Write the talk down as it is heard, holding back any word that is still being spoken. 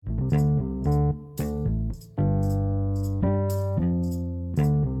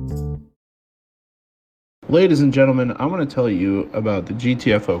Ladies and gentlemen, I want to tell you about the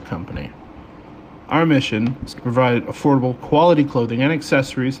GTFO company. Our mission is to provide affordable, quality clothing and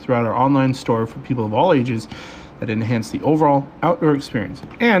accessories throughout our online store for people of all ages that enhance the overall outdoor experience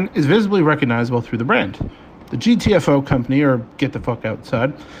and is visibly recognizable through the brand. The GTFO company, or Get the Fuck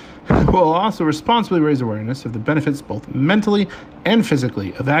Outside, will also responsibly raise awareness of the benefits both mentally and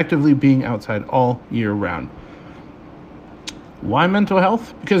physically of actively being outside all year round. Why mental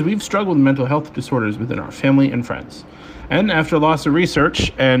health? Because we've struggled with mental health disorders within our family and friends. And after lots of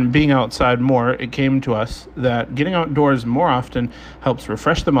research and being outside more, it came to us that getting outdoors more often helps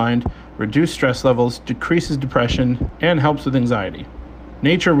refresh the mind, reduce stress levels, decreases depression, and helps with anxiety.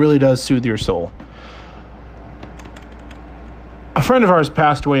 Nature really does soothe your soul. A friend of ours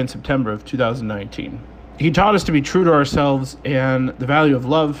passed away in September of 2019. He taught us to be true to ourselves and the value of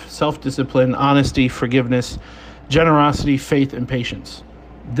love, self-discipline, honesty, forgiveness, generosity, faith, and patience.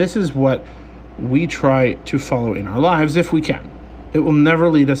 This is what we try to follow in our lives if we can. It will never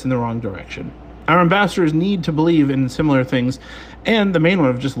lead us in the wrong direction. Our ambassadors need to believe in similar things, and the main one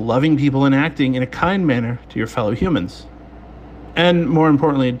of just loving people and acting in a kind manner to your fellow humans. And more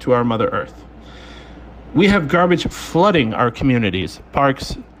importantly, to our Mother Earth. We have garbage flooding our communities,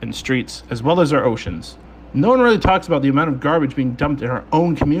 parks, and streets, as well as our oceans. No one really talks about the amount of garbage being dumped in our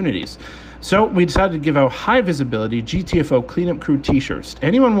own communities. So we decided to give out high visibility GTFO Cleanup Crew t-shirts to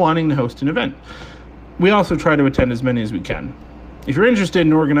anyone wanting to host an event. We also try to attend as many as we can. If you're interested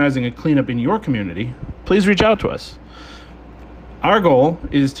in organizing a cleanup in your community, please reach out to us. Our goal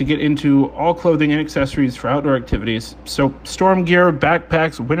is to get into all clothing and accessories for outdoor activities, so storm gear,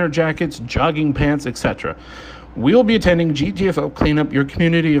 backpacks, winter jackets, jogging pants, etc. We will be attending GTFO Cleanup Your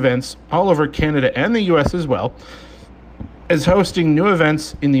Community events all over Canada and the US as well, as hosting new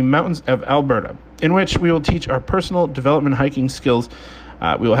events in the mountains of Alberta, in which we will teach our personal development hiking skills.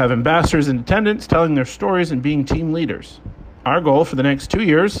 We will have ambassadors in attendance telling their stories and being team leaders. Our goal for the next 2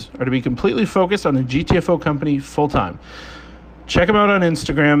 years are to be completely focused on the GTFO company full-time. Check them out on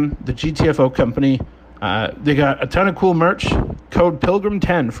Instagram, the GTFO company. They got a ton of cool merch. Code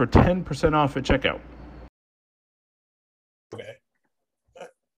Pilgrim10 for 10% off at checkout. Okay.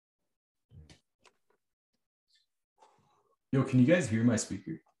 Yo, can you guys hear my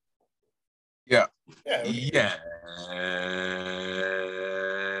speaker? Yeah. Yeah. Yeah.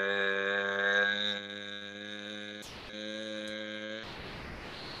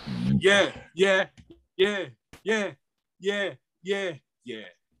 Yeah. Yeah. Yeah. Yeah. Yeah. Yeah. Yeah.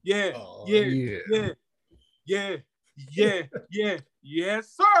 Yeah. Oh, Yeah. Yeah. Yeah. Yeah. Yeah.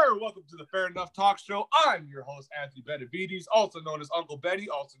 Yes, sir. Welcome to the Fair Enough Talk Show. I'm your host, Anthony Benavides, also known as Uncle Betty,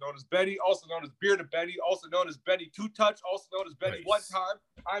 also known as Betty, also known as Bearded Betty, also known as Betty Two Touch, also known as Betty One Time.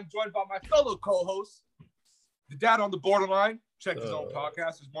 I'm joined by my fellow co-host, the dad on the borderline. Check his own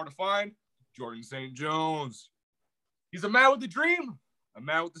podcast. There's more to find. Jordan St. Jones. He's a man with a dream, a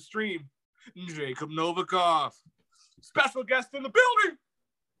man with the stream. Jacob Novikov. Special guest in the building.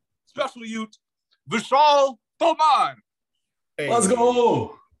 Special youth, Vishal Boman. Hey. Let's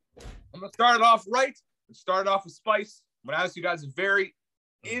go. I'm going to start it off right. Let's start it off with spice. I'm going to ask you guys a very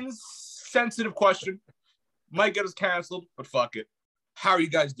insensitive question. Might get us canceled, but fuck it. How are you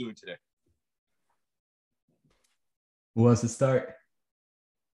guys doing today? Who wants to start?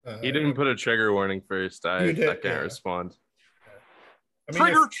 He didn't put a trigger warning first. I can't respond. I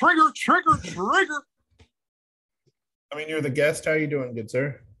mean, Trigger. I mean, you're the guest. How are you doing, good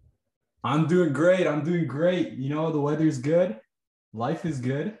sir? I'm doing great. You know, the weather's good. Life is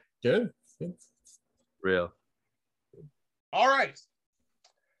good. Good. Real. All right.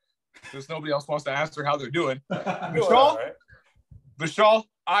 There's nobody else wants to answer how they're doing. Vishal, right? Vishal,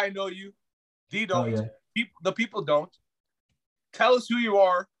 I know you. D don't. Oh, yeah. The people don't. Tell us who you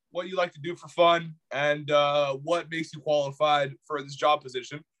are, what you like to do for fun, and what makes you qualified for this job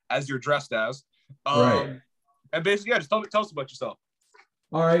position as you're dressed as. Right. And basically, yeah, just tell us about yourself.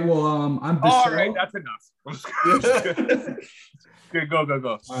 All right. Well, I'm Vishal. All right, that's enough. Okay, go.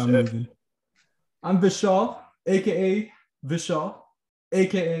 I'm Vishal, aka Vishal,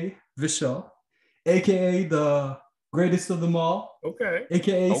 aka Vishal, aka the greatest of them all, Okay.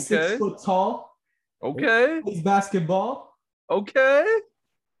 aka 6 foot tall. Okay. Plays basketball. Okay.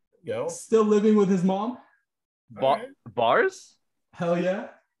 Go. Still living with his mom. Bars? Hell yeah.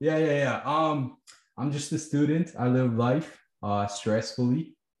 Yeah. I'm just a student. I live life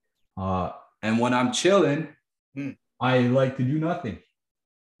stressfully. And when I'm chilling, I like to do nothing.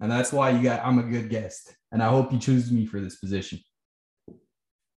 And that's why I'm a good guest. And I hope you choose me for this position.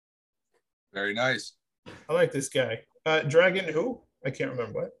 Very nice. I like this guy. Dragon who? I can't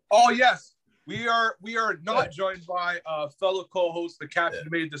remember what. Oh yes, we are not joined by fellow co-host, the captain who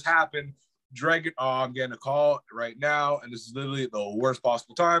made this happen, Dragon. I'm getting a call right now, and this is literally the worst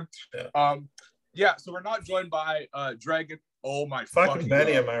possible time. So we're not joined by Dragon. Oh my fucking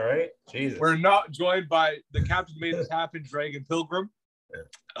Benny, God. am I right? Jesus. We're not joined by the captain who made this happen, Dragon Pilgrim.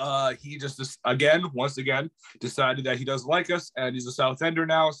 He just once again decided that he doesn't like us, and he's a South Ender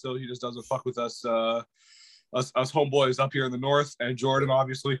now, so he just doesn't fuck with us. Us homeboys up here in the north, and Jordan,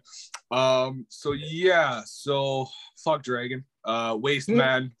 obviously. So fuck Dragon. Waste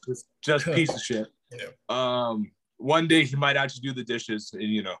man, just piece of shit. Yeah. One day he might actually do the dishes,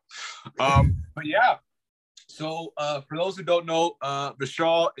 and but yeah. So for those who don't know,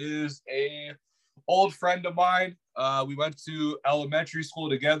 Vishal is a old friend of mine. We went to elementary school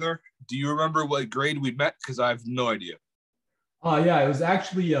together. Do you remember what grade we met? Because I have no idea. Yeah, it was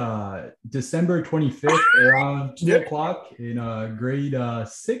actually December 25th around 2 o'clock in grade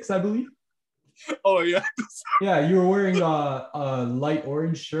 6, I believe. Oh, yeah. Yeah, you were wearing a light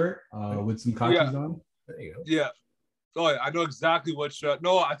orange shirt with some khakis on. There you go. Yeah. Oh, yeah, I know exactly what shirt.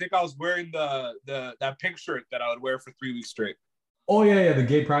 No, I think I was wearing that pink shirt that I would wear for 3 weeks straight. Oh, yeah, the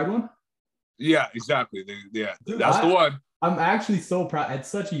gay pride one? Yeah, exactly. Dude, that's the one. I'm actually so proud at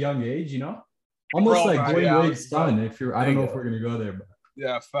such a young age, almost like Dwayne Wade's son. I don't know if we're gonna go there, but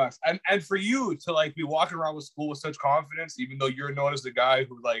yeah, facts. And for you to like be walking around with school with such confidence, even though you're known as the guy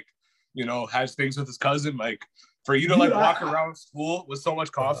who has things with his cousin, like for you to walk around school with so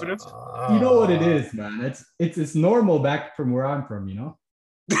much confidence. You know what it is, man. It's normal back from where I'm from,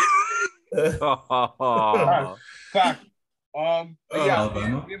 Fact. Me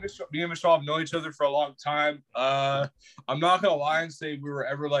and Michelle have known each other for a long time. I'm not gonna lie and say we were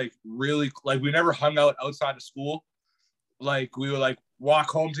ever really we never hung out outside of school. Like we would walk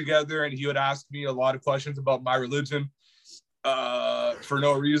home together, and he would ask me a lot of questions about my religion for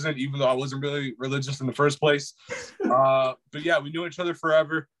no reason, even though I wasn't really religious in the first place. But yeah, we knew each other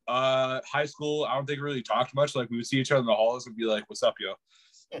forever. High school, I don't think we really talked much. We would see each other in the halls and be like, "What's up, yo?"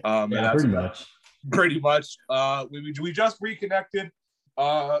 Pretty much. We just reconnected.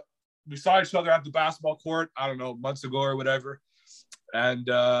 We saw each other at the basketball court, I don't know, months ago or whatever. And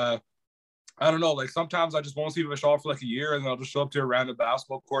I don't know, sometimes I just won't see Vishal for a year, and then I'll just show up to a random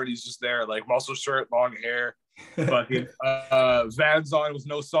basketball court. He's just there, muscle shirt, long hair, fucking Vans on with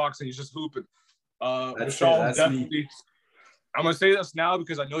no socks, and he's just hooping. Vishal definitely. I'm gonna say this now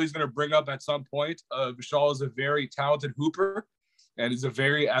because I know he's gonna bring up at some point. Vishal is a very talented hooper. And he's a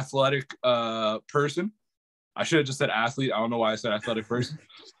very athletic person. I should have just said athlete. I don't know why I said athletic person.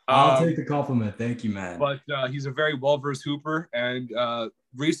 I'll take the compliment. Thank you, man. But he's a very well-versed hooper. And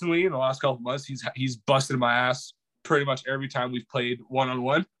recently, in the last couple of months, he's busted my ass pretty much every time we've played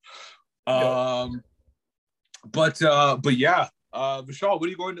one-on-one. But yeah, Vishal, what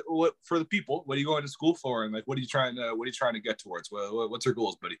are you going to for the people? What are you going to school for? And what are you trying to get towards? What's your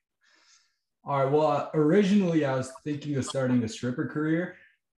goals, buddy? All right. Well, originally I was thinking of starting a stripper career,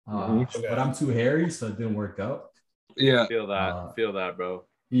 but I'm too hairy, so it didn't work out. Yeah, feel that, bro.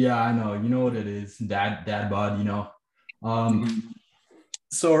 Yeah, I know. You know what it is, dad bod.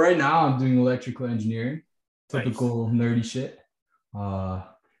 So right now I'm doing electrical engineering, typical nerdy shit.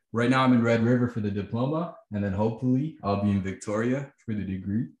 Right now I'm in Red River for the diploma, and then hopefully I'll be in Victoria for the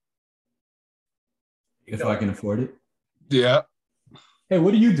degree, if I can afford it. Yeah. Hey,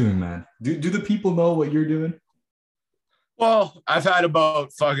 what are you doing, man? Do the people know what you're doing? Well, I've had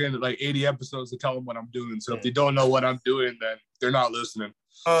about fucking 80 episodes to tell them what I'm doing. So if they don't know what I'm doing, then they're not listening.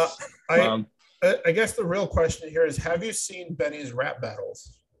 I guess the real question here is, have you seen Benny's rap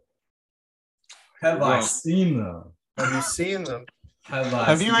battles? Have I seen them? Have you seen them?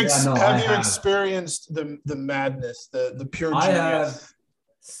 Have you experienced the madness, the pure genius? I have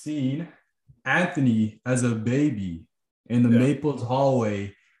seen Anthony as a baby in the Maples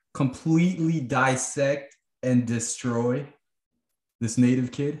hallway completely dissect and destroy this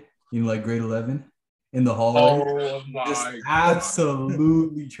native kid in grade 11 in the hallway. Oh my just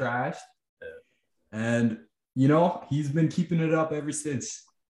absolutely trashed. And he's been keeping it up ever since.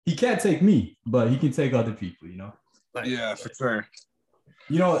 He can't take me, but he can take other people, Yeah, for sure.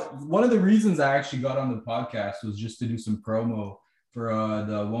 One of the reasons I actually got on the podcast was just to do some promo for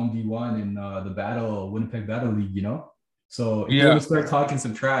the 1v1 in the Winnipeg Battle League, So if you want to start talking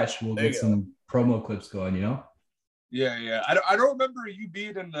some trash, we'll get some promo clips going, Yeah. I don't remember you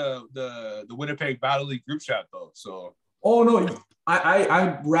being in the Winnipeg Battle League group chat though. So. Oh no,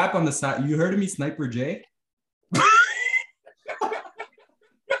 I rap on the side. You heard of me, Sniper J?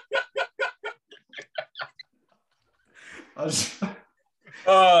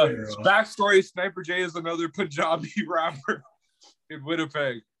 Backstory: Sniper J is another Punjabi rapper. in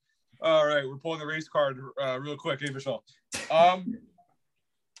Winnipeg. All right, we're pulling the race card real quick. Hey, Michelle.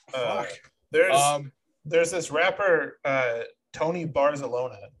 There's this rapper Tony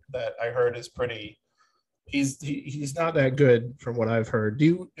Barzalona that I heard is pretty. He's not that good from what I've heard.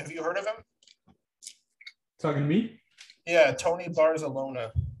 Have you heard of him? Talking to me? Yeah, Tony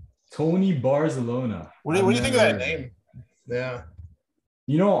Barzalona. Tony Barzalona. What do you think of that name? Yeah.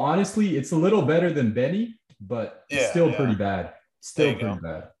 You know, honestly, it's a little better than Benny, but still pretty bad. Still pretty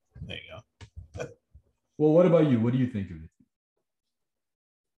bad. There you go. Well, what about you? What do you think of it?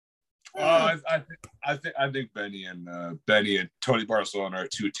 I think Benny and Tony Barcelona are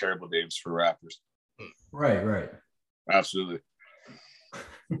two terrible names for rappers. Right. Absolutely.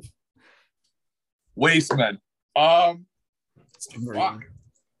 Wastemen.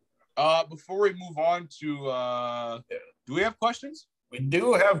 Before we move on to do we have questions? We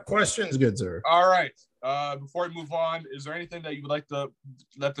do have questions, good sir. All right. Before we move on, is there anything that you would like to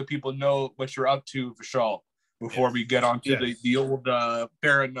let the people know what you're up to, Vishal, before we get on to the old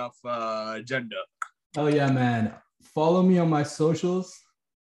fair enough agenda? Oh yeah, man. Follow me on my socials.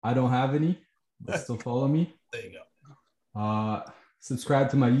 I don't have any, but still follow me. There you go. Subscribe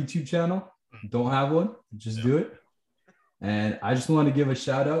to my YouTube channel. Don't have one, just do it. And I just want to give a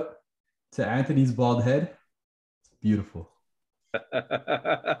shout out to Anthony's bald head. It's beautiful.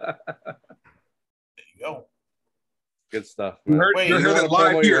 There you go. Good stuff. Wait, you're hearing it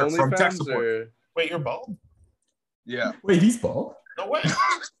live here from Tech Support. Wait, you're bald? Yeah. Wait, he's bald? No way.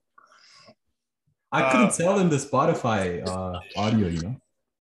 I couldn't tell in the Spotify audio, you know?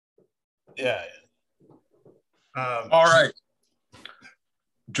 Yeah. All right.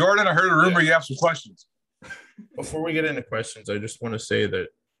 Jordan, I heard a rumor you have some questions. Before we get into questions, I just want to say that,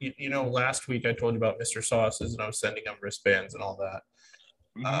 you know, last week I told you about Mr. Sauces and I was sending him wristbands and all that.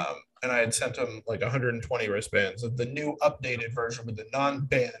 Mm-hmm. And I had sent him like 120 wristbands of the new updated version with the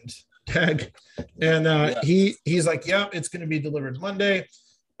non-banned tag. And he's like, yeah, it's going to be delivered Monday.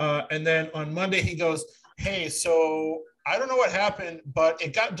 And then on Monday he goes, hey, so I don't know what happened, but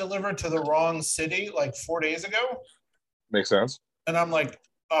it got delivered to the wrong city like 4 days ago. Makes sense. And I'm like,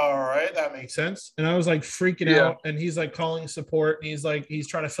 all right, that makes sense. And I was like freaking out. And he's like calling support. And he's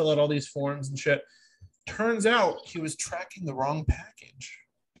trying to fill out all these forms and shit. Turns out he was tracking the wrong package.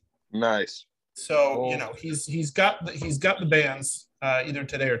 Nice. So, you know, he's got the bands either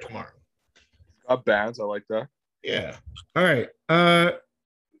today or tomorrow. Got bands. I like that. Yeah. All right.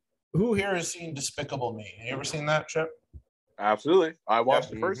 Who here has seen Despicable Me? You ever seen that, Chip? Absolutely. I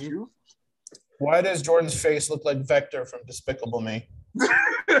watched the first few. Why does Jordan's face look like Vector from Despicable Me?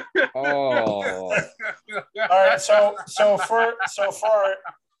 Oh. All right. So for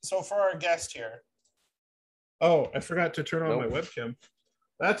our guest here. Oh, I forgot to turn on my webcam.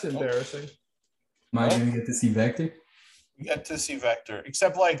 That's embarrassing. Am I gonna get to see Vector? You get to see Vector,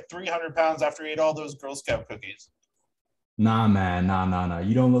 except like 300 pounds after he ate all those Girl Scout cookies. Nah, man, nah.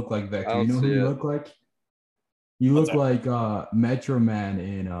 You don't look like Vector. You know who you look like? You look like Metro Man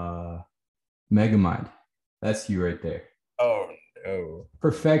in Megamind. That's you right there. Oh no.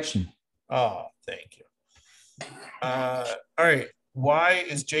 Perfection. Oh, thank you. All right. Why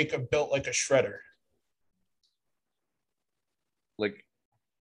is Jacob built like a shredder? Like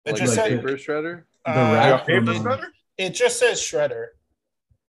it just said paper shredder? Paper shredder? It just says shredder.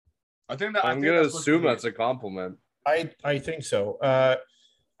 I'm gonna assume that's a compliment. I think so. I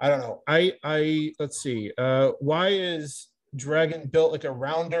don't know. Let's see. Why is Dragon built like a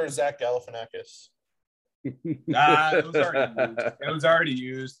rounder Zach Galifianakis? It was already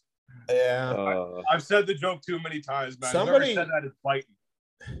used. Yeah. I've said the joke too many times, man. Somebody said that is fighting.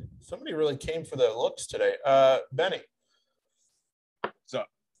 Somebody really came for the looks today. Benny. So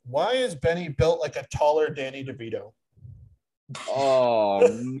why is Benny built like a taller Danny DeVito? Oh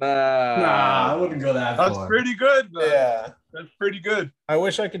man. Nah, I wouldn't go that far. That's pretty good, man. Yeah. That's pretty good. I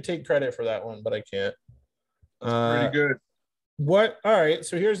wish I could take credit for that one, but I can't. That's pretty good. What? All right.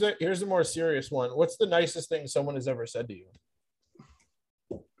 So here's the more serious one. What's the nicest thing someone has ever said to you?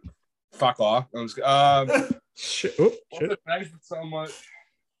 Fuck off. Shit. What's nice with someone?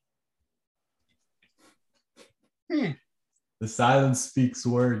 The silence speaks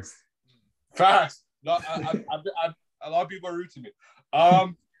words. Facts. No, a lot of people are rude to me.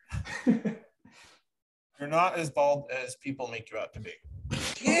 You're not as bald as people make you out to be.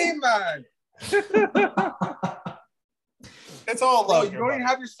 Hey, man. It's all love. You don't even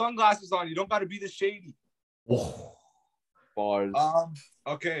have your sunglasses on. You don't got to be the shady. Oh. Bars.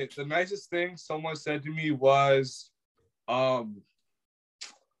 Okay. The nicest thing someone said to me was, fuck.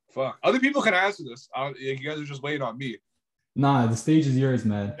 Other people can answer this. You guys are just waiting on me. Nah, the stage is yours,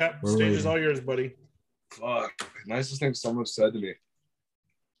 man. Yep, the stage is all yours, buddy. Fuck. Nicest thing someone said to me.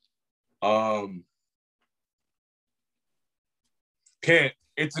 Okay,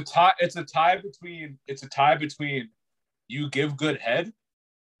 it's a tie between you give good head.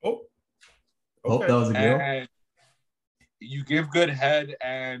 Oh, okay. That was a girl. You give good head,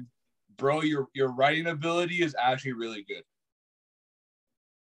 and bro, your writing ability is actually really good.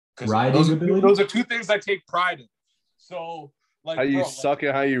 Those are two things I take pride in. So, like, how you suck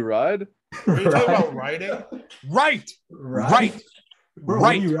at how you ride? Are you talking about writing? Right. Bro,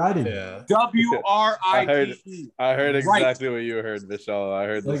 what are you writing? Yeah. WRITE. I heard exactly what you heard, Michelle. I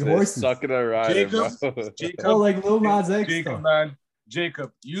heard like this sucking a rider, Jacob. Oh, like Lil Nas X Jacob, stuff. man.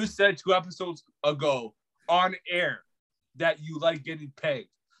 Jacob, you said 2 episodes ago on air that you like getting pegged.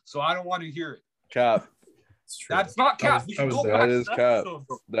 So I don't want to hear it. Cap. That's not cap. We can go back to the episode.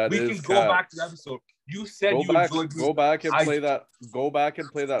 We can go back to the episode. You said you enjoyed. Go back and play that. Go back and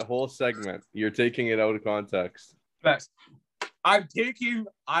play that whole segment. You're taking it out of context. Best. I'm taking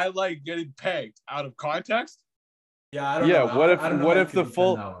I like getting pegged out of context. Yeah, I don't know. What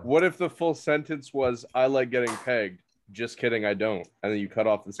if the full sentence was I like getting pegged? Just kidding, I don't. And then you cut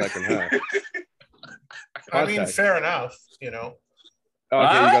off the second half. I mean, fair enough, you know.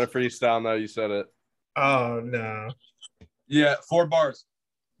 Okay, you got a freestyle now. You said it. Oh no. Yeah, 4 bars.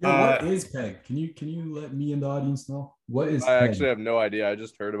 Yeah, what is peg? Can you let me and the audience know what is? I peg? actually have no idea. I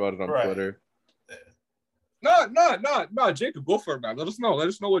just heard about it on Twitter. No, Jacob, go for it, man. Let us know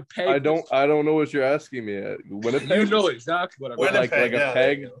what peg. I don't know what you're asking me. Winnipeg? You know exactly what I'm like a peg,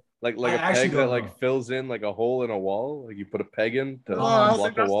 like a peg that like fills in like a hole in a wall. Like you put a peg in to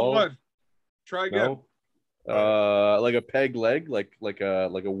block a wall. Try again. No? Like a peg leg, like a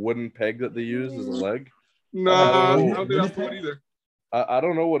wooden peg that they use as a leg. No, I don't think that's the one either. I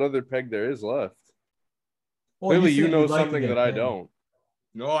don't know what other peg there is left. Clearly, you know something that I don't.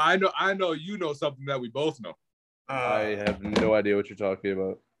 No, I know you know something that we both know. I have no idea what you're talking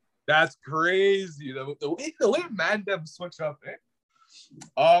about. That's crazy. The way man them switch up, eh?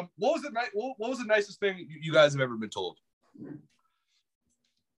 What was the nicest thing you guys have ever been told?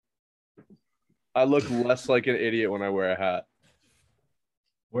 I look less like an idiot when I wear a hat.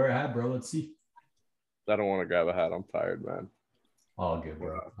 Wear a hat, bro. Let's see. I don't want to grab a hat. I'm tired, man. All good,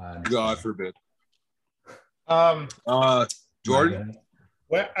 bro. God forbid. Jordan?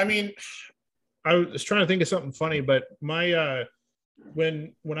 Well, I mean, I was trying to think of something funny, but my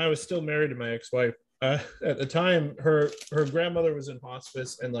when I was still married to my ex-wife, at the time her grandmother was in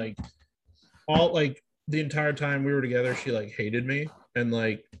hospice, and like the entire time we were together, she like hated me. And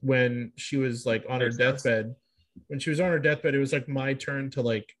like when she was like on her deathbed, it was like my turn to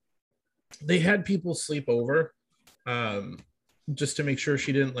like, they had people sleep over just to make sure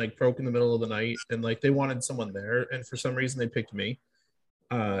she didn't like croak in the middle of the night, and like they wanted someone there, and for some reason they picked me.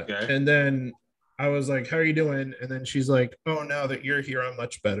 And then I was like, how are you doing? And then she's like, oh, now that you're here, I'm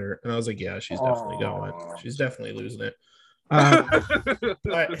much better. And I was like, yeah, she's definitely going. She's definitely losing it. But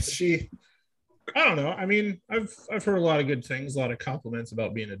I don't know. I mean, I've heard a lot of good things, a lot of compliments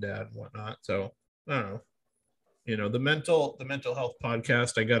about being a dad and whatnot. So I don't know. You know, the mental health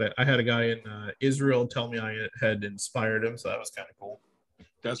podcast. I had a guy in Israel tell me I had inspired him, so that was kind of cool.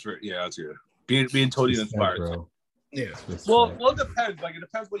 That's right. Yeah, that's good. Being totally inspired. Bro. Yeah. Well, it depends. Like, it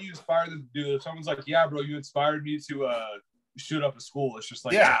depends what you inspire them to do. If someone's like, "Yeah, bro, you inspired me to shoot up a school," it's just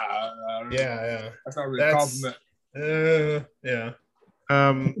like, yeah. That's not really a compliment. Yeah.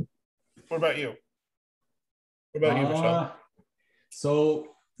 What about you? What about you, Michelle?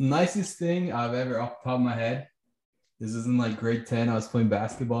 So, nicest thing I've ever off the top of my head. This is in like grade 10. I was playing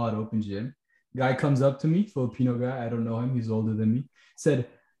basketball at open gym. Guy comes up to me, Filipino guy. I don't know him. He's older than me. Said,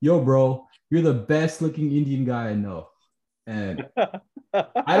 "Yo, bro, you're the best looking Indian guy I know." And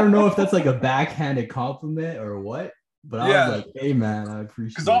I don't know if that's like a backhanded compliment or what, but I was like, hey, man, I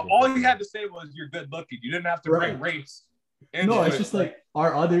appreciate it. Because all you had to say was you're good looking. You didn't have to bring race. No, it's just like,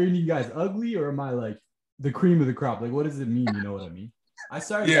 are other Indian guys ugly, or am I like the cream of the crop? Like, what does it mean? You know what I mean? I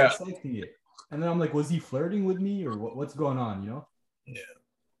started accepting it. And then I'm like, was he flirting with me, or what's going on, you know? Yeah.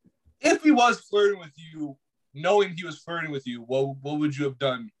 If he was flirting with you, knowing he was flirting with you, what would you have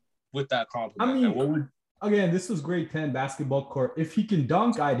done with that compliment? I mean, again, this was grade 10 basketball court. If he can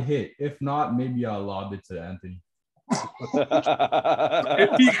dunk, I'd hit. If not, maybe I'll lob it to Anthony.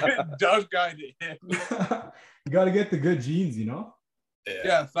 If he could dunk, I'd hit. You got to get the good genes, you know?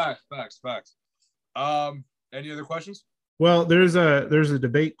 Yeah, facts. Any other questions? Well, there's a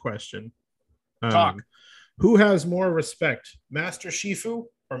debate question. Talk. Who has more respect, Master Shifu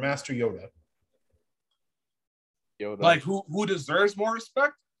or Master Yoda? Like who deserves more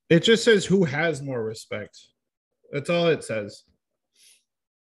respect? It just says who has more respect. That's all it says.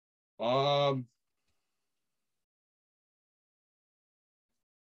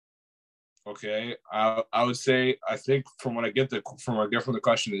 Okay, I would say I think from what I get from the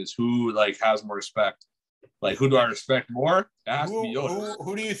question is who like has more respect. Like who do I respect more? It has to be Yoda.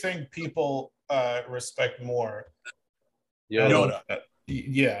 Who do you think people respect more? Yoda.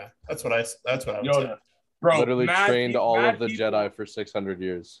 Yeah, that's what I would Yoda. say. Bro, literally trained all of the Jedi for 600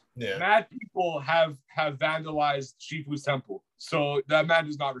 years. Yeah. Mad people have vandalized Shifu's temple, so that man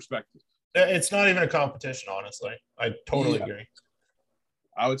is not respected. It's not even a competition, honestly. I totally agree.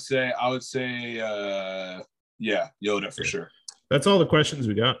 I would say, yeah, Yoda for sure. That's all the questions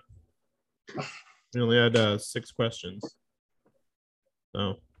we got. We only had 6 questions.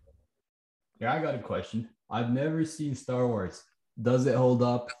 Oh. Yeah, I got a question. I've never seen Star Wars. Does it hold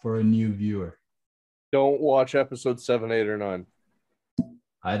up for a new viewer? Don't watch episode 7, 8, or 9.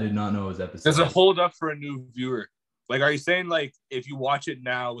 I did not know it was episode. Does it hold up for a new viewer? Like, are you saying like if you watch it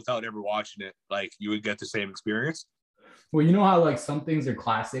now without ever watching it, like you would get the same experience? Well, you know how like some things are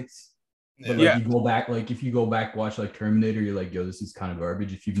classics, but like you go back, like if you go back watch like Terminator, you're like, yo, this is kind of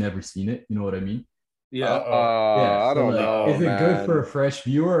garbage. If you've never seen it, you know what I mean? Yeah. I don't know. Is it good for a fresh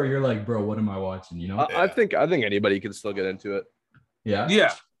viewer, or you're like, bro, what am I watching? You know? I think anybody can still get into it. Yeah.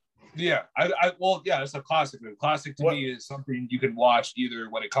 Yeah. Yeah. It's a classic. A classic to me is something you can watch either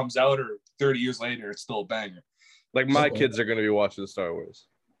when it comes out or 30 years later. It's still a banger. Like my kids are going to be watching Star Wars.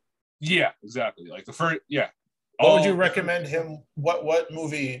 Yeah, exactly. Like the first. Yeah. What would you recommend him? What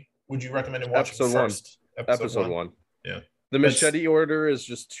movie would you recommend him watching first? Episode 1. Yeah. The machete order is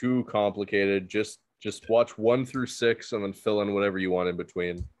just too complicated. Just watch 1 through 6 and then fill in whatever you want in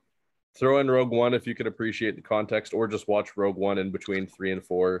between. Throw in Rogue One if you can appreciate the context, or just watch Rogue One in between 3 and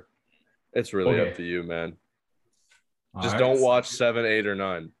 4. It's really up to you, man. Just don't watch 7, 8, or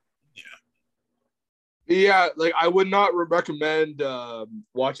 9. Yeah, like I would not recommend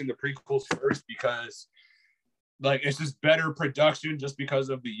watching the prequels first because like it's just better production just because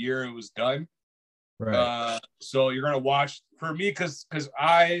of the year it was done. Right. So you're gonna watch for me because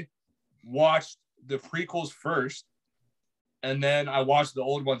I watched the prequels first, and then I watched the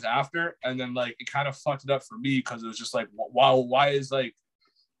old ones after, and then like it kind of fucked it up for me because it was just like, wow, why is like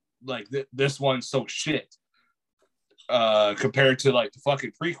this one so shit compared to like the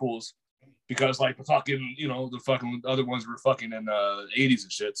fucking prequels. Because like the fucking, the fucking other ones were fucking in the 80s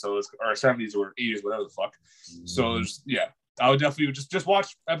and shit. So or 70s or 80s, whatever the fuck. So I would definitely just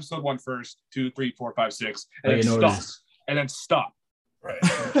watch episode 1 first, 2, 3, 4, 5, 6, and then stop. And then stop. Right.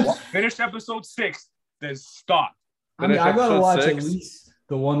 Finish episode 6, then stop. I mean, I gotta watch 6, at least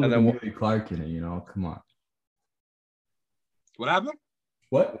the one with Emilia Clarke in it. Come on. What happened?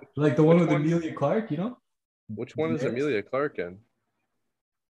 What? Like the one with Emilia Clarke, Which one is Emilia Clarke in?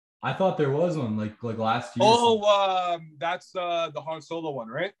 I thought there was one like last year. Oh, that's the Han Solo one,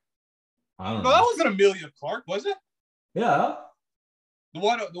 right? I don't know. That wasn't Emilia Clarke, was it? Yeah. The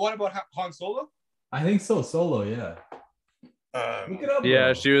one about Han Solo? I think so. Solo, yeah. Look it up. Yeah,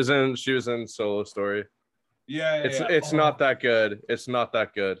 bro. She was in Solo Story. Yeah. It's not that good. It's not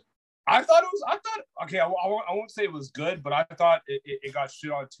that good. I thought okay, I won't say it was good, but I thought it got shit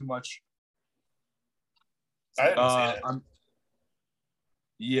on too much. I didn't see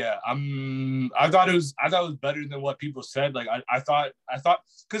it. I thought it was better than what people said. Like I thought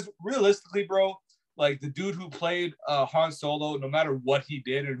because realistically, bro, like the dude who played Han Solo, no matter what he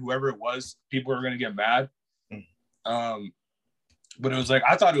did and whoever it was, people are gonna get mad. But it was like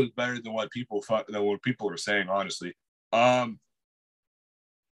I thought it was better than what people were saying, honestly.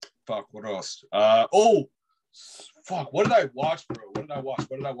 Fuck, what else? Fuck, what did I watch, bro? What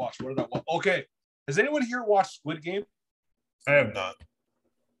did I watch? Okay. Has anyone here watched Squid Game? I have not.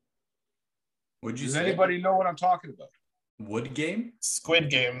 Does anybody know what I'm talking about? Wood Game? Squid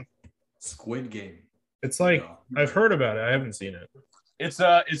Game. Squid Game. It's like I've heard about it. I haven't seen it. It's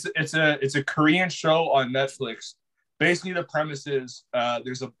a Korean show on Netflix. Basically, the premise is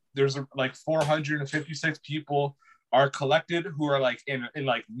there's like 456 people are collected who are like in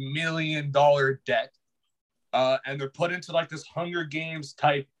like $1 million debt, and they're put into like this Hunger Games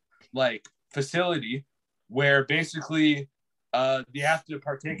type like facility where basically they have to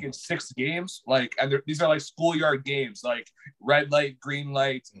partake in 6 games, like, and these are like schoolyard games, like red light, green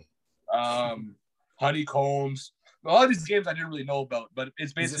light, honeycombs. A lot of these games I didn't really know about, but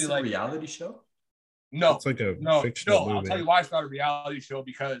it's basically like a reality show. No, it's like a fictional movie. I'll tell you why it's not a reality show,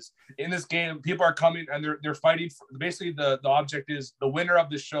 because in this game, people are coming and they're fighting. Basically, the object is the winner of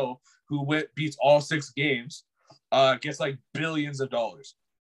the show who beats all 6 games gets like billions of dollars,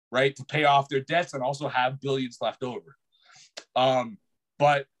 right, to pay off their debts and also have billions left over.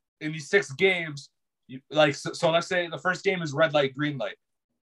 But in these 6 games, so let's say the first game is red light, green light.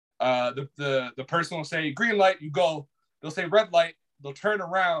 The person will say green light, you go. They'll say red light, they'll turn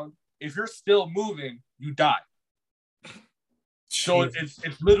around, if you're still moving, you die. So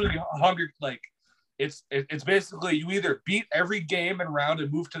it's literally Hunger, like it's basically you either beat every game and round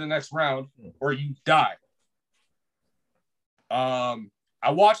and move to the next round, or you die. I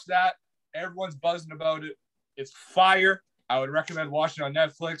watched that. Everyone's buzzing about it. It's fire. I would recommend watching it on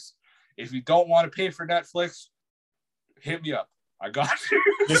Netflix. If you don't want to pay for Netflix, hit me up. I got you.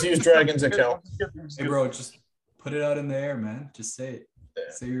 Just use Dragon's account. Hey, bro, just put it out in the air, man. Just say it. Yeah.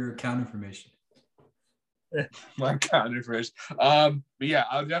 Say your account information. My account information. But yeah,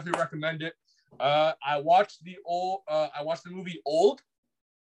 I would definitely recommend it. I watched the movie Old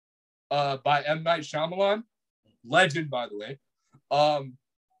by M. Night Shyamalan. Legend, by the way.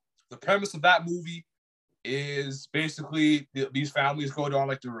 The premise of that movie is basically these families go down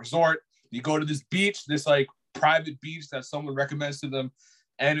like the resort. You go to this beach, this like private beach that someone recommends to them,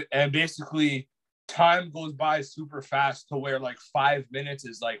 and basically time goes by super fast to where like 5 minutes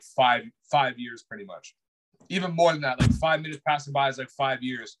is like five years pretty much. Even more than that, like 5 minutes passing by is like 5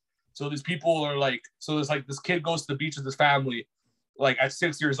 years. So these people are like, so there's like this kid goes to the beach with his family, like at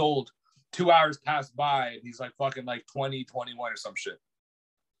 6 years old, 2 hours pass by and he's like fucking like 20, 21 or some shit.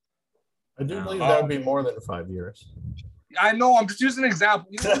 I do believe that would be more than 5 years. I know, I'm just using an example.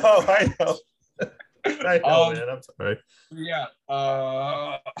 You know? No, I know. I know, man. I'm sorry. Yeah.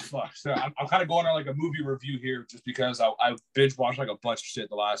 Fuck. So I'm kind of going on like a movie review here just because I binge watched like a bunch of shit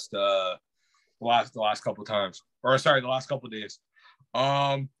the last couple of times. Or sorry, the last couple of days.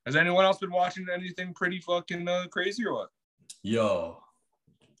 Has anyone else been watching anything pretty fucking crazy or what? Yo.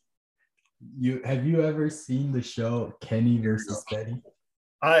 Have you ever seen the show Kenny versus Betty?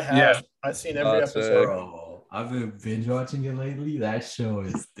 I have. Yeah. I've seen every episode. Bro, I've been binge watching it lately. That show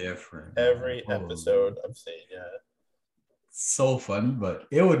is different. Every episode I've seen, yeah. So funny, but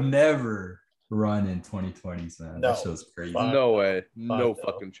it would never run in 2020s, man. No. That show's crazy. No way. No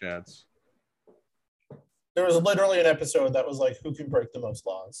fucking chance. There was literally an episode that was like, who can break the most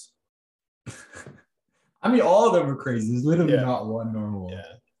laws? I mean, all of them are crazy. There's literally not one normal. Yeah.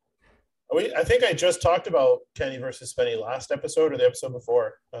 I think I just talked about Kenny versus Spenny last episode or the episode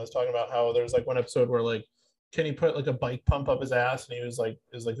before. I was talking about how there's like one episode where like Kenny put like a bike pump up his ass and he was like,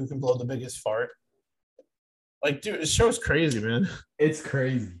 who can blow the biggest fart? Like, dude, this show's crazy, man. It's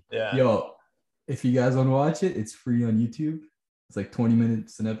crazy. Yeah. Yo, if you guys want to watch it, it's free on YouTube. It's like 20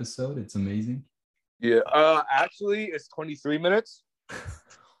 minutes an episode. It's amazing. Yeah. Actually, it's 23 minutes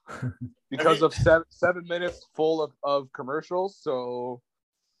because of 7 minutes full of commercials. So.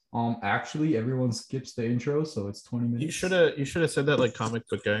 Actually, everyone skips the intro, so it's 20 minutes. You should have said that like comic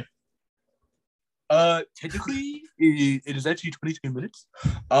book guy. Technically, it is actually 22 minutes.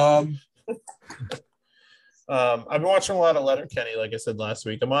 I've been watching a lot of Letterkenny, like I said last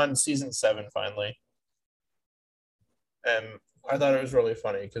week. I'm on season 7 finally, and I thought it was really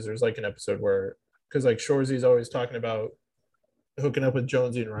funny because there's like an episode where, because like Shoresy's always talking about hooking up with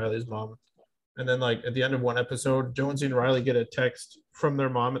Jonesy and Riley's mom. And then, like, at the end of one episode, Jonesy and Riley get a text from their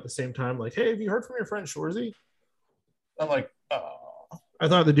mom at the same time, like, hey, have you heard from your friend Shoresy? I'm like, oh. I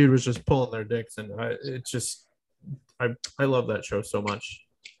thought the dude was just pulling their dicks, and I love that show so much.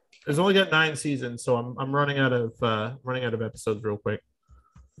 It's only got 9 seasons, so I'm running out of episodes real quick.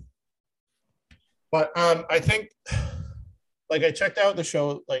 But I think, like, I checked out the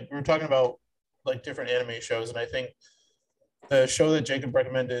show, like, we were talking about, like, different anime shows, and I think the show that Jacob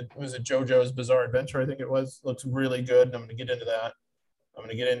recommended was JoJo's Bizarre Adventure, I think it was. Looks really good, and I'm going to get into that. I'm going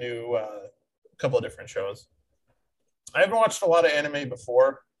to get into a couple of different shows. I haven't watched a lot of anime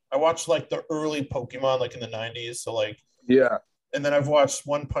before. I watched, like, the early Pokemon, like, in the 90s, so, like... Yeah. And then I've watched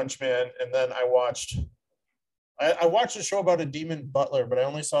One Punch Man, and then I watched a show about a demon butler, but I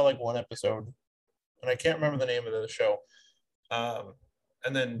only saw, like, one episode, and I can't remember the name of the show.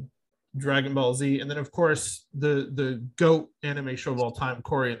 And then Dragon Ball Z, and then of course the GOAT anime show of all time,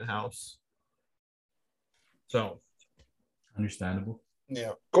 Cory in the House. So understandable.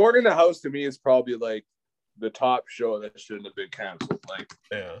 Yeah. Cory in the House to me is probably like the top show that shouldn't have been canceled. Like,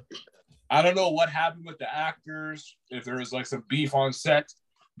 yeah. I don't know what happened with the actors, if there was like some beef on set,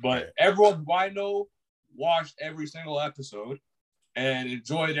 but everyone who I know watched every single episode and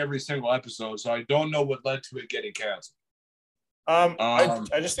enjoyed every single episode. So I don't know what led to it getting canceled.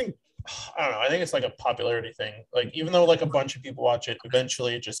 I just think, I don't know. I think it's like a popularity thing. Like, even though like a bunch of people watch it,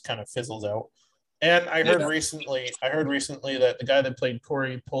 eventually it just kind of fizzles out. And I heard recently that the guy that played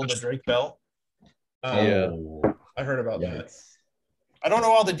Cory pulled the Drake Bell. I heard about that. I don't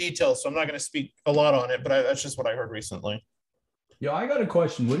know all the details, so I'm not going to speak a lot on it, but that's just what I heard recently. Yo, I got a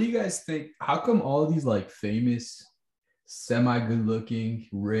question. What do you guys think? How come all these like famous, semi-good-looking,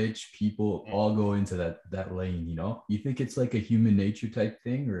 rich people all go into that lane? You know, you think it's like a human nature type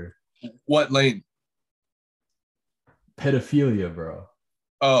thing, or? What lane? Pedophilia, bro.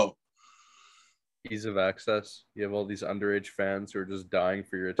 Oh. Ease of access. You have all these underage fans who are just dying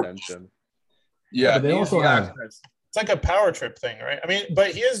for your attention. Yeah, but they also have it's like a power trip thing, right? I mean,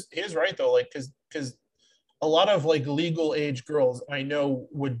 but he is right though, like because a lot of like legal age girls I know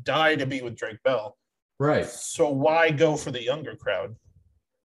would die to be with Drake Bell. Right. So why go for the younger crowd?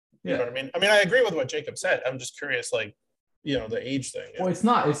 You know what I mean? I mean, I agree with what Jacob said. I'm just curious, like, you know, the age thing. Well,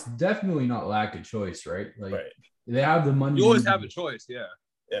 it's definitely not lack of choice, right? Like right. They have the money. You always have a choice, yeah.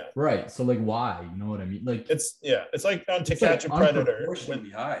 Yeah. Right. So like why? You know what I mean? Like it's like on To Catch a Predator.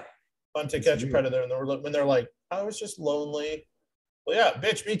 High. On To Catch a Predator, and when they're like, I was just lonely. Well, yeah,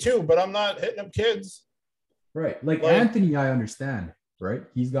 bitch, me too, but I'm not hitting up kids. Right. Like Anthony, I understand, right?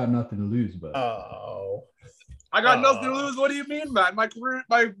 He's got nothing to lose, but I got nothing to lose. What do you mean, man? My career,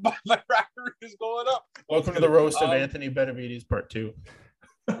 my rap career is going up. Welcome to the roast of Anthony Benavides Part 2.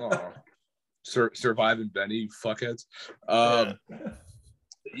 Surviving Benny, you fuckheads. I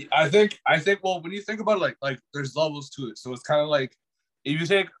think. Well, when you think about it, like there's levels to it. So it's kind of like if you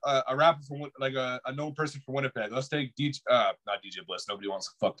take a rapper from like a known person from Winnipeg. Let's take not DJ Bliss. Nobody wants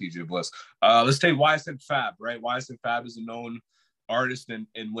to fuck DJ Bliss. Let's take YSN Fab. Right, YSN Fab is a known artist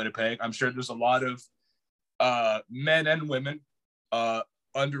in Winnipeg. I'm sure there's a lot of men and women,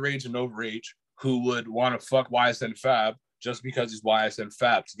 underage and overage, who would want to fuck YSN Fab just because he's YSN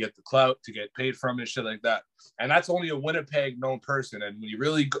Fab, to get the clout, to get paid from it, shit like that. And that's only a Winnipeg known person. And when you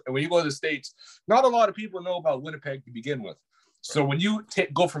go to the States, not a lot of people know about Winnipeg to begin with. So when you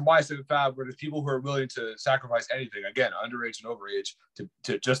go from YSN Fab, where there's people who are willing to sacrifice anything, again, underage and overage,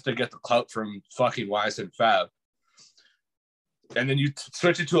 to just to get the clout from fucking YSN Fab, and then you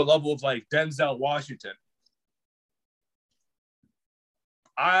switch it to a level of like Denzel Washington.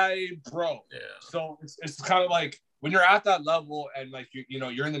 So it's kind of like when you're at that level and like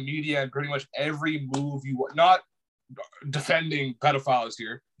you're in the media and pretty much every move not defending pedophiles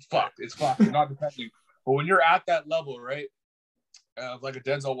here. It's fucked. You're not defending. But when you're at that level, right, like a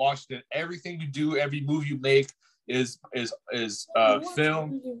Denzel Washington, everything you do, every move you make is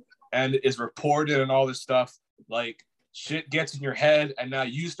filmed and is reported and all this stuff. Like shit gets in your head, and now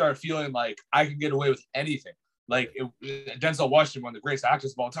you start feeling like I can get away with anything. Like Denzel Washington, one of the greatest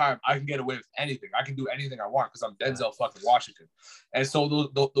actors of all time, I can get away with anything. I can do anything I want because I'm Denzel fucking Washington. And so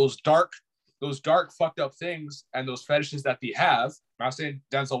those dark fucked up things and those fetishes that they have. I'm not saying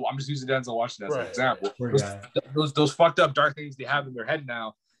Denzel. I'm just using Denzel Washington as an example. Those fucked up dark things they have in their head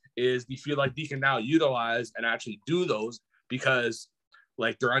now is they feel like they can now utilize and actually do those because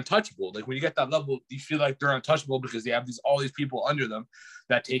like they're untouchable. Like when you get that level, you feel like they're untouchable because they have all these people under them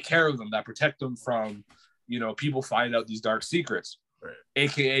that take care of them, that protect them from people find out these dark secrets, right?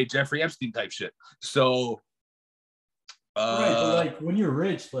 AKA Jeffrey Epstein type shit. So, right, but like when you're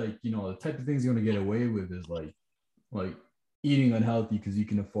rich, like the type of things you're gonna get away with is like eating unhealthy because you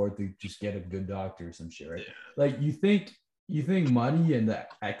can afford to just get a good doctor or some shit, right? Yeah. Like you think money and the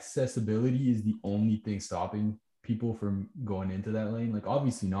accessibility is the only thing stopping people from going into that lane? Like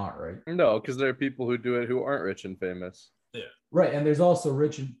obviously not, right? No, because there are people who do it who aren't rich and famous. Yeah. Right, and there's also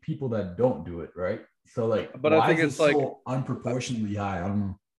rich people that don't do it, right? So like, but I think it's like so unproportionately high. I don't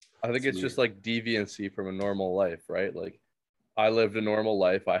know. I think it's just like deviancy from a normal life, right? Like I lived a normal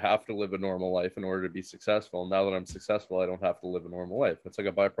life. I have to live a normal life in order to be successful. Now that I'm successful, I don't have to live a normal life. It's like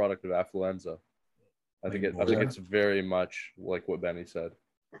a byproduct of affluenza. I think it's very much like what Benny said.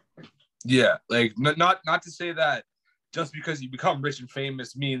 Yeah, like not to say that just because you become rich and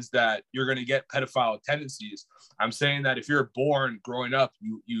famous means that you're going to get pedophile tendencies. I'm saying that if you're born growing up,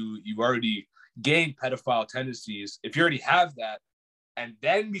 you've already gained pedophile tendencies. If you already have that and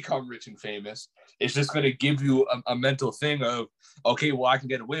then become rich and famous, it's just going to give you a mental thing of, okay, well, I can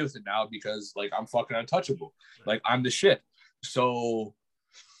get away with it now because like I'm fucking untouchable. Like I'm the shit. So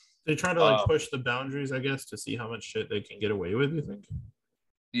they try to like push the boundaries, I guess, to see how much shit they can get away with, you think?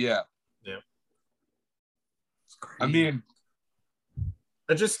 Yeah. I mean,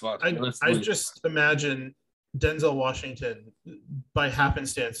 I just imagine Denzel Washington by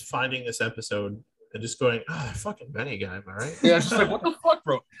happenstance finding this episode and just going, fucking Benny guy, am I right? Yeah, it's just like, what the fuck,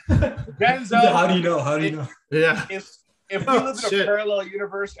 bro? Denzel. How do you know? Yeah. If we live in a parallel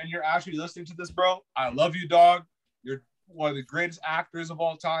universe and you're actually listening to this, bro, I love you, dog. You're one of the greatest actors of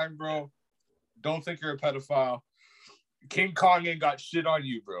all time, bro. Don't think you're a pedophile. King Kong ain't got shit on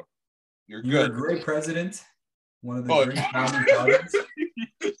you, bro. You're good. You're a great president. One of the great founding fathers.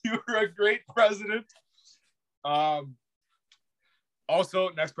 You were a great president. Also,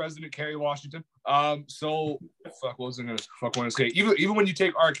 next president, Kerry Washington. So fuck, what was I gonna say? Even when you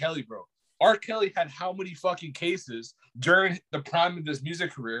take R. Kelly, bro. R. Kelly had how many fucking cases during the prime of his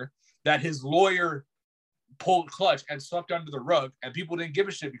music career that his lawyer pulled clutch and swept under the rug, and people didn't give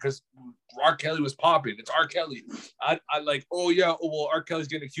a shit because R. Kelly was popping. It's R. Kelly. I like, well, R. Kelly's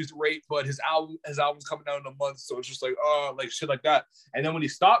getting accused of rape, but his album's coming out in a month, so it's just like, like shit like that. And then when he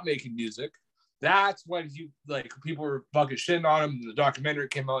stopped making music, that's when people were fucking shitting on him. The documentary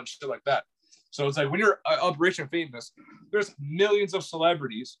came out and shit like that. So it's like when you're up rich and famous, there's millions of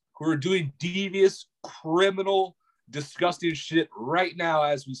celebrities who are doing devious, criminal, disgusting shit right now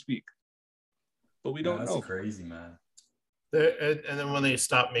as we speak. But we don't know. That's crazy, man. And then when they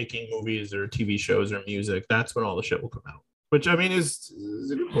stop making movies or TV shows or music, that's when all the shit will come out. Which, I mean, is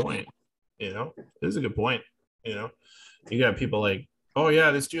a good point. You know, it is a good point. You know, you got people like, oh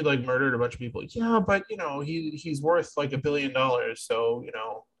yeah, this dude like murdered a bunch of people. Yeah, but you know, he's worth like $1 billion, so you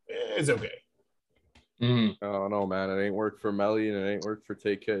know, it's okay. Oh no, man, it ain't worked for Melly and it ain't worked for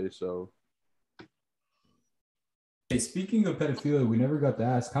TK. So, hey, speaking of pedophilia, we never got to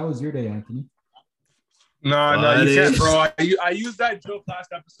ask, how was your day, Anthony? No, you can't, bro. I used that joke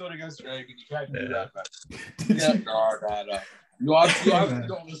last episode against Drake, and you can't do that, man. No. You obviously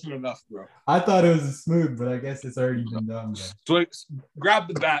don't listen enough, bro. I thought it was smooth, but I guess it's already been done. Grab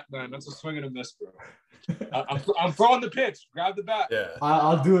the bat, man. That's a swing and a miss, bro. I'm throwing the pitch. Grab the bat. Yeah,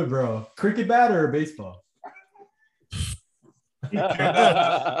 I'll do it, bro. Cricket bat or baseball? You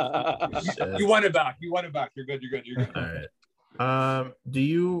won it back. You're good. All right. Do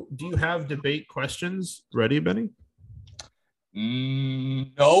you have debate questions ready, Benny?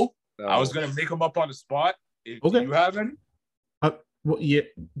 No. I was gonna make them up on the spot. Okay. Do you have any? Well, yeah,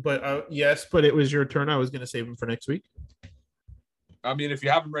 but yes, but it was your turn. I was gonna save them for next week. I mean, if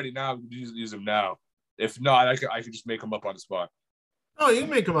you have them ready now, we can use them now. If not, I could just make them up on the spot. Oh, you can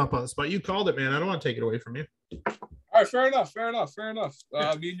make them up on the spot. You called it, man. I don't want to take it away from you. All right, fair enough. Me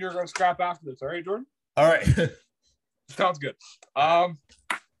and you're gonna scrap after this. All right, Jordan? All right. Sounds good. All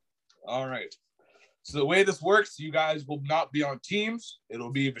right. So the way this works, you guys will not be on teams.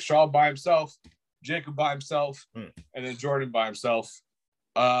 It'll be Vishal by himself, Jacob by himself, and then Jordan by himself.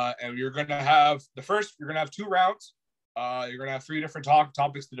 And you're gonna have you're gonna have 2 rounds. You're gonna have 3 different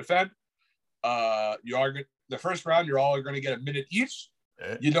topics to defend. The first round, you're all going to get a minute each.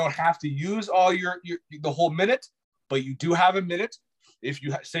 You don't have to use all the whole minute, but you do have a minute. If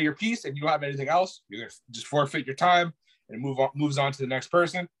you say your piece and you don't have anything else, you're going to just forfeit your time and moves on to the next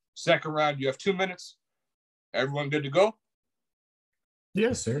person. Second round, you have 2 minutes. Everyone good to go?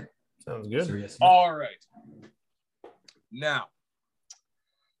 Yes, sir. Sounds good. Sir, yes, sir. All right. Now,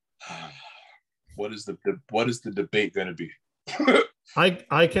 what is the debate going to be?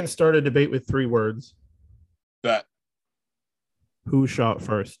 I can start a debate with 3 words. Bet. Who shot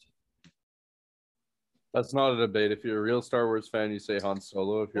first? That's not a debate. If you're a real Star Wars fan, you say Han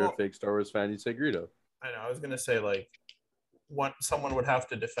Solo. If you're a fake Star Wars fan, you say Greedo. I know. I was gonna say someone would have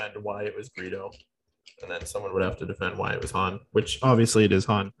to defend why it was Greedo, and then someone would have to defend why it was Han. Which obviously it is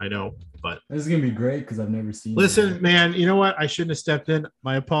Han. I know, but this is gonna be great because I've never seen. Listen, man. You know what? I shouldn't have stepped in.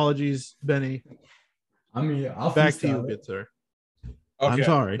 My apologies, Benny. I mean, I'll back to you, good sir. Okay. I'm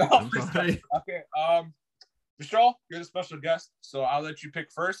sorry. Okay. Vishal, you're the special guest, so I'll let you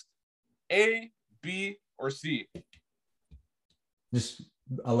pick first. A, B, or C? Just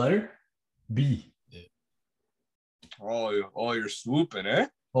a letter? B. Oh, you're swooping, eh?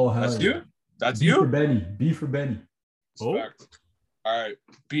 Oh, hell that's yeah. you? That's B you? For Benny. B for Benny. Respect. All right,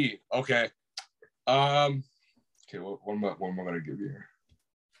 B. Okay. Okay, what am I going to give you here?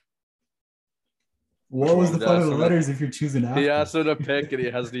 What was the fun of the letters if you're choosing after? He asked him to pick and he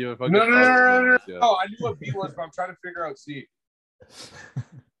hasn't even fucking. No, I knew what B was, but I'm trying to figure out C.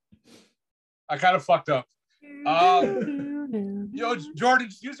 I kind of fucked up. Yo, Jordan,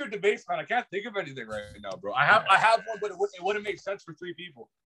 just use your debate plan. I can't think of anything right now, bro. I have one, but it wouldn't make sense for 3 people.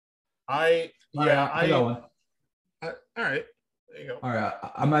 I got one. All right. There you go. All right.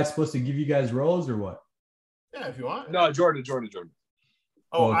 Am I supposed to give you guys roles or what? Yeah, if you want. No, Jordan.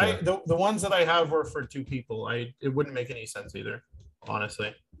 Oh, okay. The ones that I have were for 2 people. It wouldn't make any sense either,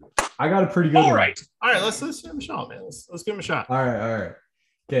 honestly. I got a pretty good one. All right. Let's give him a shot, man. Let's give him a shot. All right.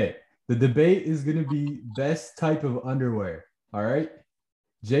 Okay. The debate is gonna be best type of underwear. All right.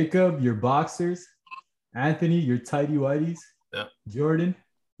 Jacob, your boxers. Anthony, your tighty whities. Yeah. Jordan,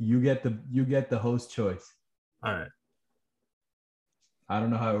 you get the host choice. All right. I don't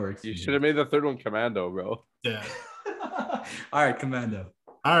know how it works. You should have made the third one Commando, bro. Yeah. All right, Commando.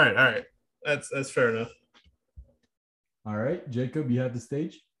 All right. That's fair enough. All right, Jacob, you have the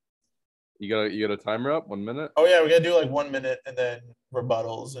stage. You got a timer up? 1 minute? Oh yeah, we gotta do like 1 minute and then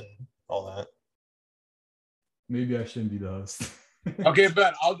rebuttals and all that. Maybe I shouldn't be the host. Okay,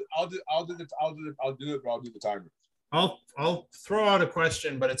 Ben. I'll do it, but I'll do the timer. I'll throw out a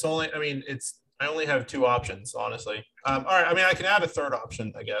question, but it's only. I mean, I only have two options, honestly. All right. I mean, I can add a third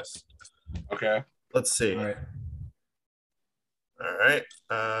option, I guess. Okay. Let's see. All right. All right.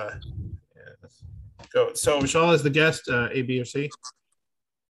 Yeah, let's go. So Vishal is the guest. A, B, or C?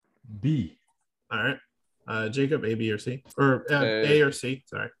 B. All right. Jacob, A, B, or C? Or A or C?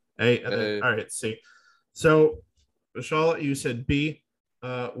 Sorry. A. And then, all right, C. So Vishal, you said B.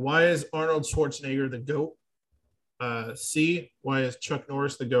 Why is Arnold Schwarzenegger the GOAT? C. Why is Chuck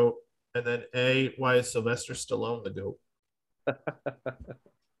Norris the GOAT? And then A. Why is Sylvester Stallone the GOAT?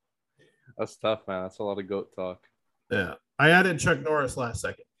 That's tough, man. That's a lot of goat talk. Yeah, I added Chuck Norris last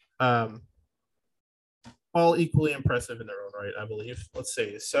second. All equally impressive in their own right, I believe. Let's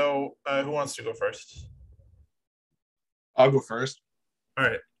see. So, who wants to go first? I'll go first. All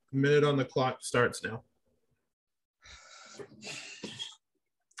right, minute on the clock starts now.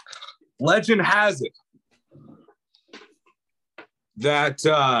 Legend has it that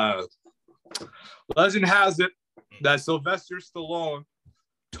Sylvester Stallone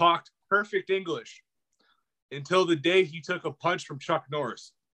talked perfect English until the day he took a punch from Chuck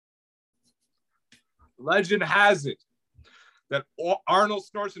Norris. Legend has it that Arnold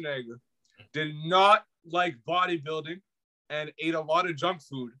Schwarzenegger did not like bodybuilding and ate a lot of junk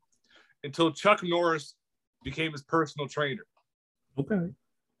food until Chuck Norris became his personal trainer. Okay.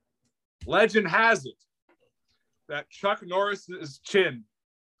 Legend has it that Chuck Norris's chin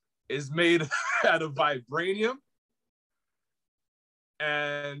is made out of vibranium,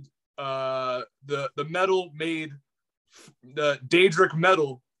 and the metal made, the Daedric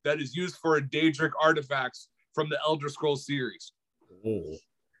metal that is used for Daedric artifacts from the Elder Scrolls series. Oh.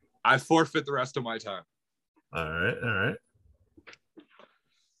 I forfeit the rest of my time. All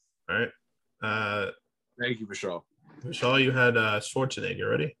right. Thank you, Michelle. Vishal, you had Schwarzenegger.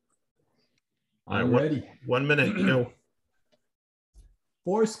 Ready? I'm ready. 1 minute. Go.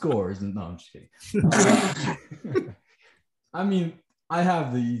 4 scores. No, I'm just kidding. I mean, I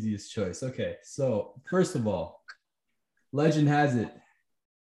have the easiest choice. Okay, so first of all, legend has it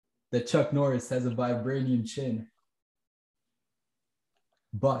that Chuck Norris has a vibranium chin,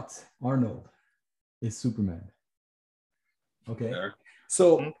 but Arnold is Superman. Okay,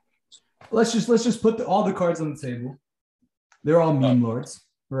 so let's just put all the cards on the table. They're all meme lords,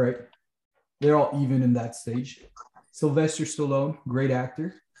 right? They're all even in that stage. Sylvester Stallone, great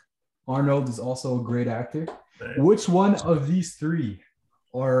actor. Arnold is also a great actor. Which one of these three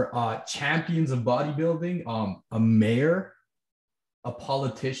are champions of bodybuilding? A mayor, a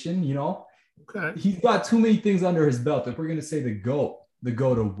politician, you know? Okay. He's got too many things under his belt. If we're going to say the GOAT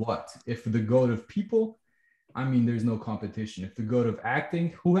of what? If the GOAT of people, I mean, there's no competition. If the GOAT of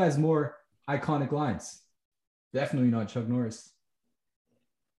acting, who has more iconic lines? Definitely not Chuck Norris.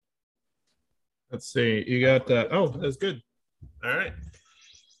 Let's see. You got oh, that's good. All right.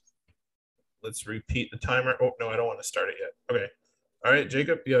 Let's repeat the timer. Oh, no, I don't want to start it yet. Okay. All right,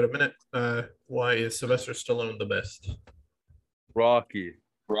 Jacob, you got a minute. Why is Sylvester Stallone the best? Rocky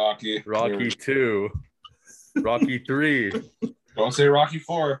 2, Rocky 3, Don't say Rocky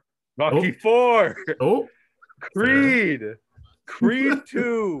 4. Rocky 4, Oh, Creed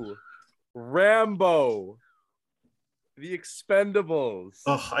 2, Rambo, The Expendables.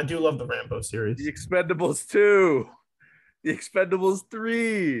 Oh, I do love the Rambo series. The Expendables 2, The Expendables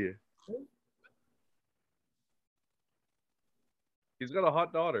 3. He's got a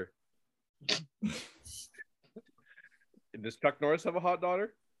hot daughter. Does Chuck Norris have a hot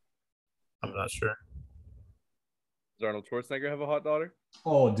daughter? I'm not sure. Does Arnold Schwarzenegger have a hot daughter?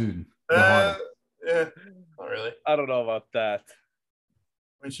 Oh, dude. Yeah, not really. I don't know about that.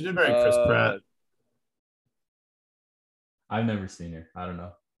 I mean, she did marry Chris Pratt. I've never seen her. I don't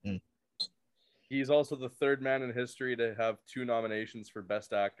know. He's also the third man in history to have 2 nominations for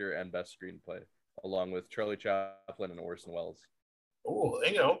Best Actor and Best Screenplay, along with Charlie Chaplin and Orson Welles. Oh, there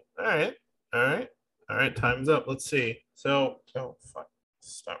you go. All right. Time's up. Let's see. So, oh, fuck.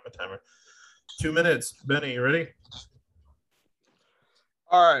 Start my timer. 2 minutes. Benny, you ready?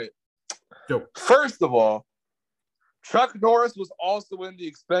 All right. Go. First of all, Chuck Norris was also in The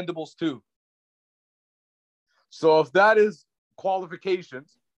Expendables 2. So if that is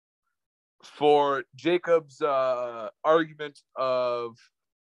qualifications for Jacob's argument of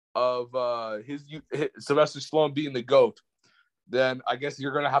his Sylvester Stallone being the GOAT, then I guess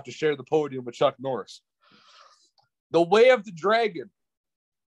you're going to have to share the podium with Chuck Norris. The Way of the Dragon,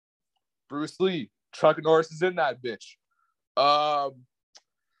 Bruce Lee, Chuck Norris is in that bitch.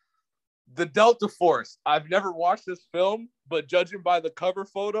 The Delta Force, I've never watched this film, but judging by the cover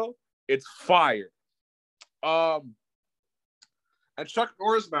photo, it's fire. And Chuck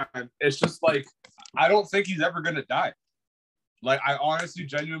Norris, man, it's just like, I don't think he's ever going to die. Like, I honestly,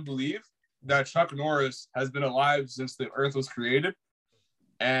 genuinely believe that Chuck Norris has been alive since the earth was created.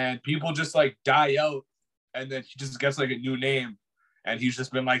 And people just like die out. And then he just gets like a new name. And he's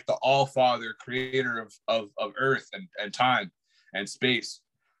just been like the all-father creator of earth and time and space.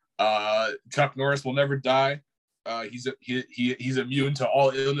 Chuck Norris will never die. He's immune to all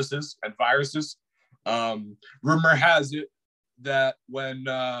illnesses and viruses. Rumor has it that when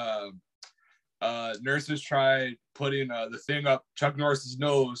nurses tried putting the thing up Chuck Norris's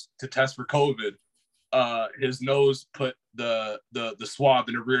nose to test for COVID, his nose put the swab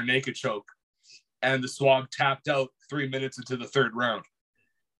in a rear naked choke, and the swab tapped out 3 minutes into the third round.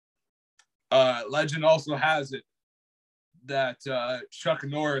 Legend also has it that Chuck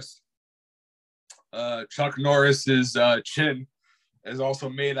Norris's chin is also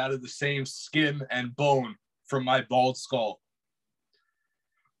made out of the same skin and bone from my bald skull.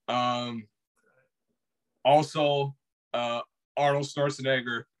 Also, Arnold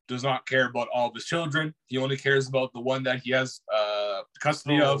Schwarzenegger does not care about all of his children. He only cares about the one that he has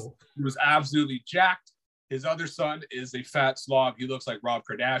custody of. He was absolutely jacked. His other son is a fat slob. He looks like Rob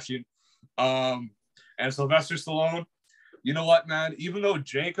Kardashian. And Sylvester Stallone, you know what, man? Even though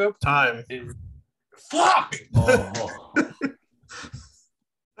Jacob is fuck.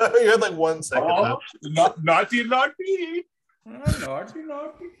 You had like 1 second left. Naughty.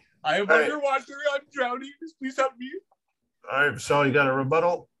 I am underwater. I'm drowning. Please help me. All right, so you got a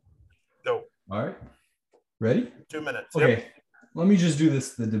rebuttal? Go. All right. Ready? 2 minutes. Okay. Yep. Let me just do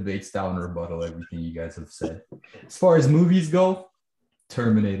the debate style and rebuttal everything you guys have said. As far as movies go,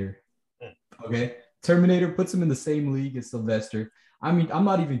 Terminator. Okay. Terminator puts him in the same league as Sylvester. I mean, I'm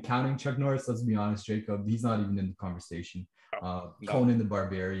not even counting Chuck Norris. Let's be honest, Jacob. He's not even in the conversation. Conan the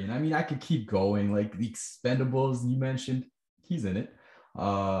Barbarian. I mean, I could keep going. Like the Expendables you mentioned, he's in it.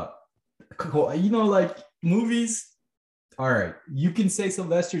 Like movies. All right, you can say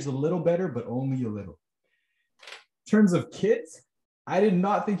Sylvester's a little better, but only a little. In terms of kids, I did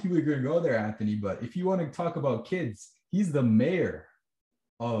not think you were going to go there, Anthony. But if you want to talk about kids, he's the mayor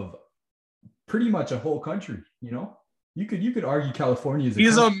of pretty much a whole country. You know, you could argue California is.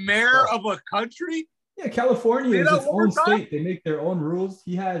 He's a mayor of a country. Yeah, California is its own state. They make their own rules.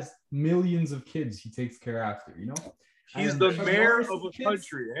 He has millions of kids he takes care after. You know, he's the mayor of a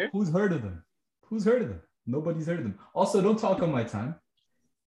country. Eh? Who's heard of them? Nobody's heard of them. Also, don't talk on my time.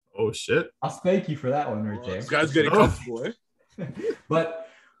 Oh shit! I'll spank you for that one right there. This guy's getting comfortable, eh? But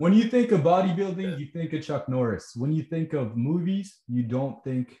when you think of bodybuilding, you think of Chuck Norris. When you think of movies, you don't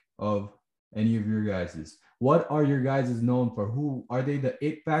think of any of your guys's. What are your guys's known for? Who are they? The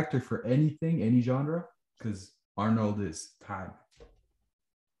it factor for anything, any genre? Because Arnold is time.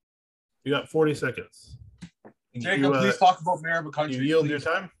 You got 40 seconds. Jacob, please talk about mayor of a country. You yield please. your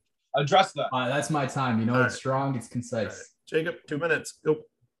time. Address that. That's my time. You know, All it's right. strong, it's concise. Right. Jacob, 2 minutes. Go.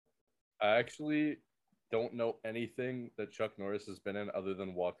 I actually don't know anything that Chuck Norris has been in other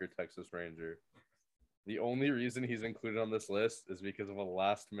than Walker, Texas Ranger. The only reason he's included on this list is because of a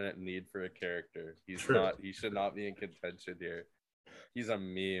last-minute need for a character. He should not be in contention here. He's a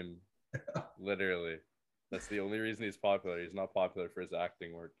meme, literally. That's the only reason he's popular. He's not popular for his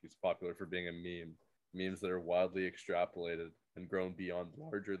acting work. He's popular for being a meme. Memes that are wildly extrapolated and grown beyond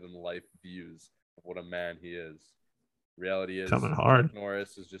larger-than-life views of what a man he is. Reality is, coming hard. Chuck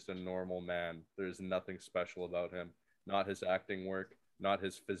Norris is just a normal man. There's nothing special about him. Not his acting work, not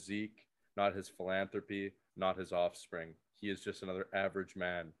his physique, not his philanthropy, not his offspring. He is just another average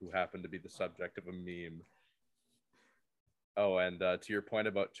man who happened to be the subject of a meme. Oh, and to your point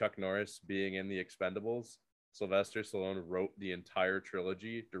about Chuck Norris being in The Expendables, Sylvester Stallone wrote the entire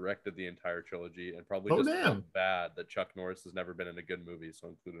trilogy, directed the entire trilogy, and probably felt bad that Chuck Norris has never been in a good movie, so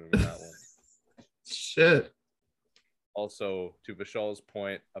included him in that one. Shit. Also, to Vishal's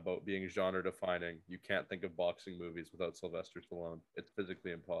point about being genre defining, you can't think of boxing movies without Sylvester Stallone. It's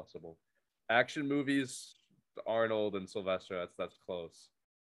physically impossible. Action movies, Arnold and Sylvester, that's close.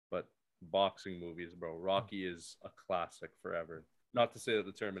 But boxing movies, bro, Rocky is a classic forever. Not to say that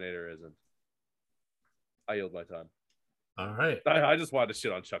the Terminator isn't. I yield my time. All right. I just wanted to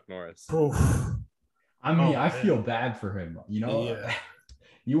shit on Chuck Norris. Oof. I mean, I feel bad for him. You know, Yeah.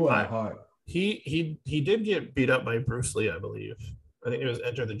 You are hard. He did get beat up by Bruce Lee, I believe. I think it was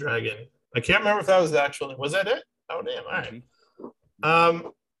Enter the Dragon. I can't remember if that was the actual. Was that it? Oh damn! All right.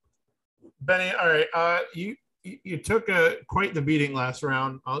 Benny. All right. You took quite the beating last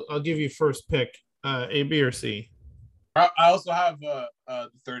round. I'll give you first pick. A, B, or C. I also have the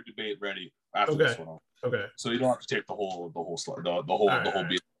third debate ready after this one. Okay. So you don't have to take the whole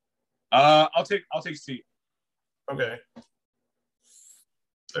beat. I'll take C. Okay.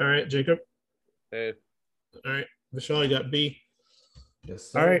 All right, Jacob. Hey. All right, Michelle, you got B.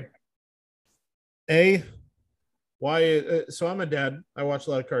 Yes, sir. All right. A, why? So I'm a dad. I watch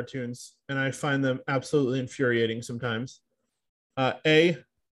a lot of cartoons, and I find them absolutely infuriating sometimes. A,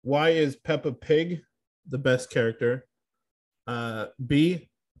 why is Peppa Pig the best character? B,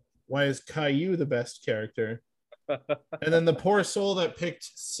 why is Caillou the best character? And then the poor soul that picked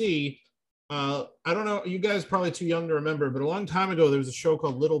C. I don't know. You guys are probably too young to remember, but a long time ago there was a show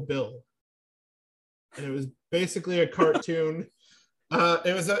called Little Bill, and it was basically a cartoon.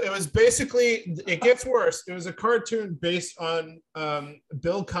 It was basically, it gets worse. It was a cartoon based on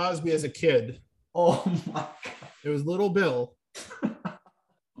Bill Cosby as a kid. Oh my God. It was Little Bill.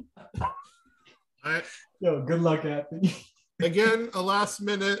 All right. Yo, good luck, Anthony. Again, a last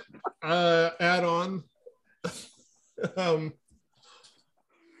minute add on. Come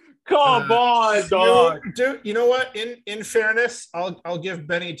on, dog. Dude, you know what? In fairness, I'll give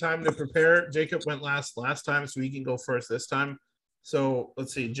Benny time to prepare. Jacob went last time, so he can go first this time. So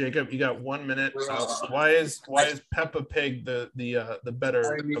let's see, Jacob, you got 1 minute. Why is Peppa Pig the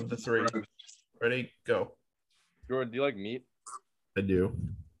better of the three? Ready? Go. Jordan, do you like meat? I do.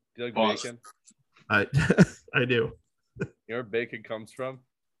 Do you like bacon? I do. You know where bacon comes from?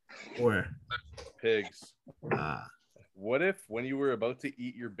 Where? Pigs. What if when you were about to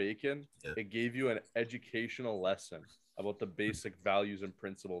eat your bacon, it gave you an educational lesson about the basic values and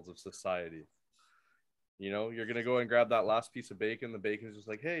principles of society? You know, you're going to go and grab that last piece of bacon. The bacon is just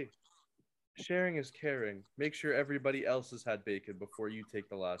like, hey, sharing is caring. Make sure everybody else has had bacon before you take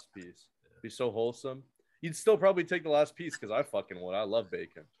the last piece. Be so wholesome. You'd still probably take the last piece because I fucking would. I love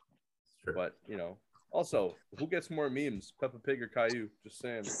bacon. Sure. But, you know, also, who gets more memes, Peppa Pig or Caillou? Just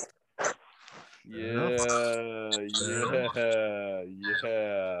saying. Yeah.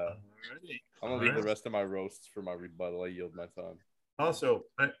 I'm going to leave the rest of my roasts for my rebuttal. I yield my time. Also,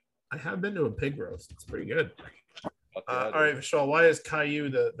 I have been to a pig roast. It's pretty good. All right, Vishal, why is Caillou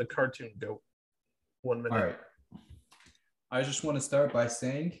the cartoon goat? 1 minute. All right. I just want to start by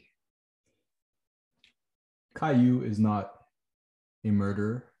saying Caillou is not a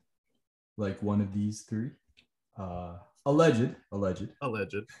murderer like one of these three. Alleged.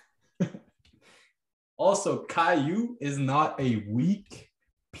 Also, Caillou is not a weak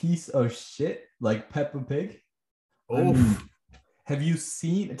piece of shit like Peppa Pig. Oh, I mean, have you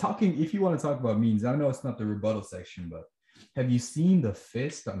seen if you want to talk about memes, I know it's not the rebuttal section, but have you seen the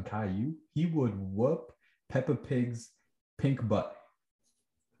fist on Caillou? He would whoop Peppa Pig's pink butt.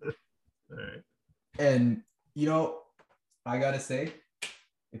 All right. And, you know, I got to say,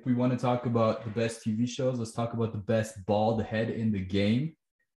 if we want to talk about the best TV shows, let's talk about the best bald head in the game.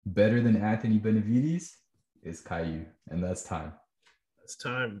 Better than Anthony Benavides is Caillou. And that's time. That's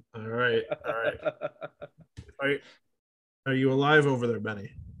time. All right. Are you alive over there, Benny?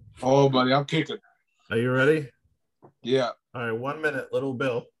 Oh, buddy, I'm kicking. Are you ready? Yeah. All right, 1 minute, Little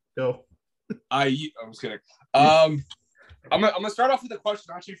Bill. Go. I'm just kidding. I'm gonna start off with a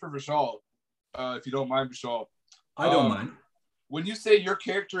question actually for Vishal, if you don't mind, Vishal. I don't mind. When you say your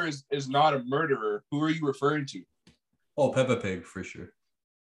character is not a murderer, who are you referring to? Oh, Peppa Pig for sure.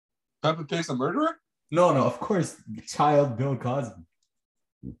 Peppa Pig's a murderer? No, of course, child Bill Cosby.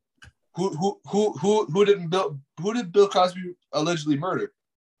 Who did Bill Cosby allegedly murder?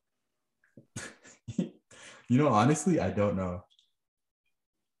 You know, honestly, I don't know.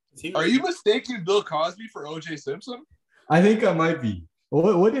 Are you mistaking Bill Cosby for O.J. Simpson? I think I might be.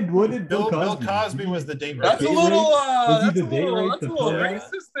 What did Bill Cosby? Bill Cosby was the date. That's a little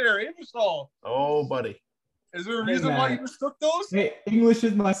racist there, Vishal. Oh, buddy. Is there a reason why you mistook those? Hey, English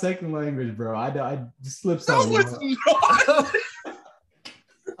is my second language, bro. I just slipped out. No, it's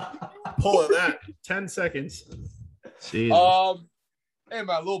not. Pull that. 10 seconds. Jesus. Hey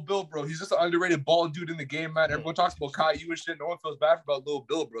man, Lil Bill, bro. He's just an underrated bald dude in the game, man. Everyone talks about Caillou and shit. No one feels bad about Lil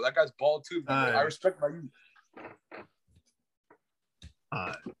Bill, bro. That guy's bald too, man. I respect my youth.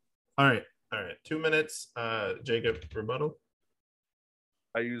 All right. 2 minutes. Jacob, rebuttal.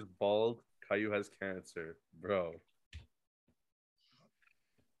 Caillou's bald. Caillou has cancer, bro.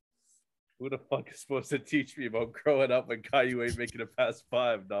 Who the fuck is supposed to teach me about growing up when Caillou ain't making it past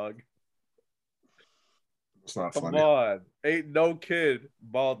 5, dog? It's not Come funny. on. Ain't no kid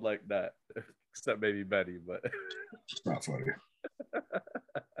bald like that. Except maybe Betty, but It's not funny.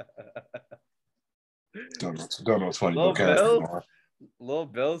 Don't know what's funny about cats. Lil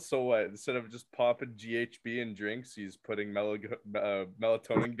Bill, so what? Instead of just popping GHB in drinks, he's putting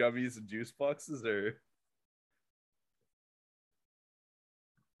melatonin gummies in juice boxes, or?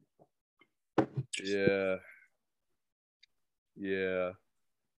 Yeah.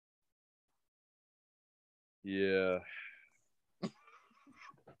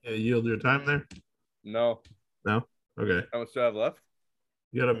 Yeah, yield your time there? No. No? Okay. How much do I have left?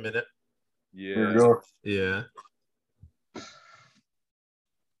 You got a minute. Yeah. Here we go. Yeah.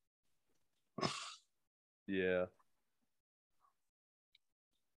 Yeah.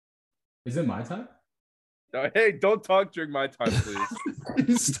 Is it my time? No, hey, don't talk during my time, please.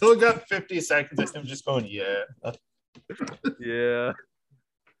 You still got 50 seconds of him just going, yeah. Yeah.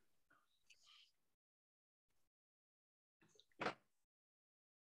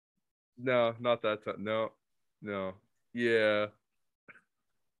 No, not that time. No. Yeah.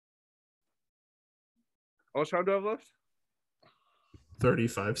 How much time do I have left?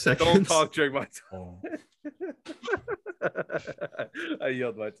 35 seconds. Don't talk during my time. Oh. I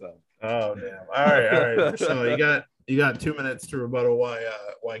yield my time. Oh damn! All right. So you got 2 minutes to rebuttal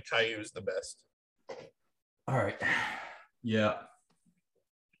why Caillou is the best. All right. Yeah.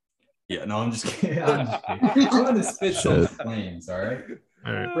 Yeah. No, I'm just kidding. I'm gonna spit some flames. All right.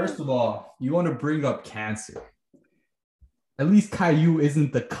 All right. First of all, you want to bring up cancer. At least Caillou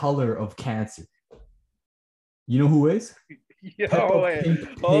isn't the color of cancer. You know who is? Peppa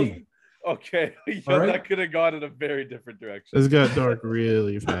Pig. Okay, Right? That could have gone in a very different direction. This got dark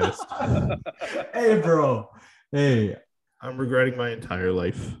really fast. Hey, bro. Hey. I'm regretting my entire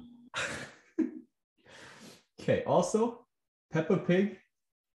life. Okay. Also, Peppa Pig.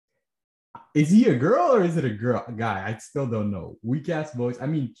 Is he a girl or is it a guy? I still don't know. Weak ass voice. I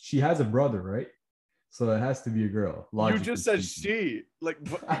mean, she has a brother, right? So it has to be a girl. You just said she. Like,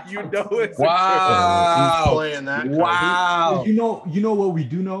 you know it's Wow. He's playing that. Wow. You know what we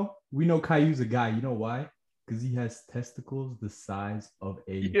do know? We know Caillou's a guy. You know why? Because he has testicles the size of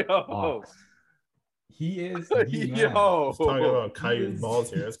a ox. He is the man. Talking about Caillou's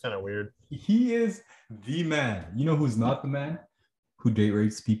balls here. That's kind of weird. He is the man. You know who's not the man? Who date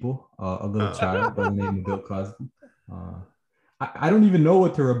rapes people? A little child by the name of Bill Cosby. I don't even know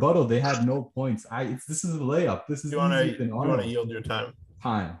what to rebuttal. They had no points. This is a layup. This is you want to yield your time?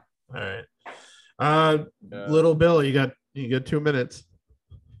 Time. All right. Little Bill, you got 2 minutes.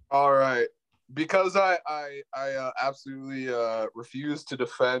 All right. Because I absolutely refuse to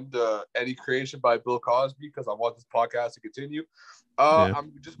defend any creation by Bill Cosby because I want this podcast to continue.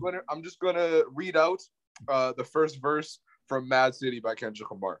 I'm just gonna read out the first verse from Mad City by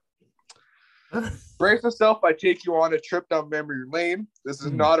Kendrick Lamar. Brace yourself, I take you on a trip down memory lane. This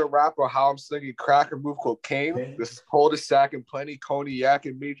is not a rap about how I'm slinging crack or move cocaine. This is cul-de-sac and plenty cognac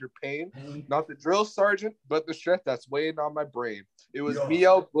and major pain. Not the drill sergeant, but the stress that's weighing on my brain. It was me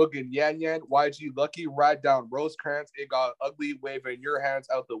out booging Yan Yan, YG Lucky, ride down Rosecrans. It got ugly, waving your hands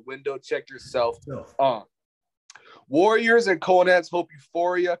out the window. Check yourself on. Warriors and Conans hope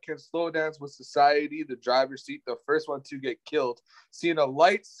euphoria can slow dance with society. The driver's seat, the first one to get killed. Seeing a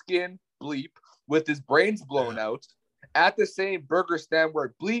light skin bleep with his brains blown out at the same burger stand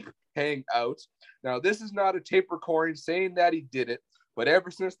where bleep hang out. Now, this is not a tape recording saying that he did it, but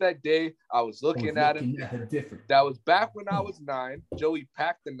ever since that day, I was looking at him different. That was back when I was 9. Joey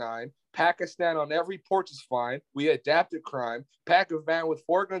packed the 9. Pakistan on every porch is fine. We adapted crime. Pack a van with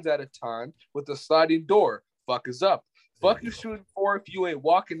 4 guns at a time with a sliding door. Fuck is up. Fuck you shooting for if you ain't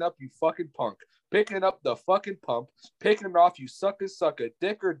walking up, you fucking punk. Picking up the fucking pump, picking it off, you suck a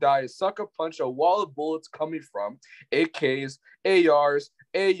dick or die, suck a punch, a wall of bullets coming from AKs, ARs,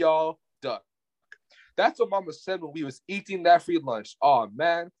 y'all duck. That's what mama said when we was eating that free lunch. Aw,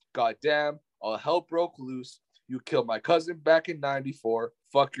 man, goddamn, all hell broke loose. You killed my cousin back in 94.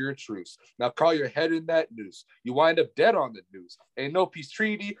 Fuck your truce. Now call your head in that noose. You wind up dead on the news. Ain't no peace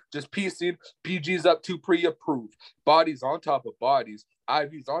treaty, just piecing. PG's up to pre-approved. Bodies on top of bodies.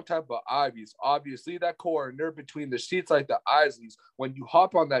 Ivies on top of Ivies. Obviously, that coroner between the sheets like the Isleys. When you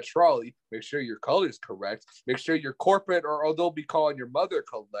hop on that trolley, make sure your color's correct. Make sure you're corporate or they'll be calling your mother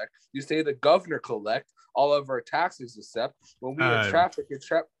collect. You say the governor collect. All of our taxes accept. When we in traffic,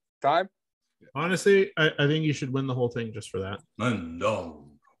 time. Honestly, I think you should win the whole thing just for that. No,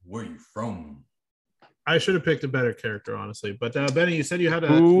 where you from? I should have picked a better character, honestly. But Benny, you said you had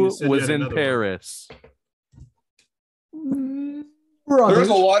Who was in Paris? There's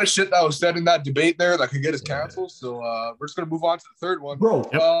a lot of shit that was said in that debate there that could get us canceled. So we're just gonna move on to the third one.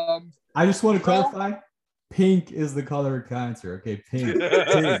 Bro, I just want to clarify. Pink is the color of cancer. Okay, pink.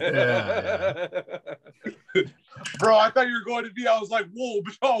 Yeah. Bro, I thought you were going to be. I was like, whoa.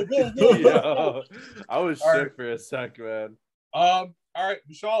 Yo, I was shook for a sec, man. All right,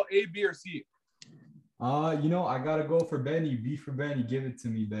 Michelle, A, B, or C? I gotta go for Benny. B for Benny. Give it to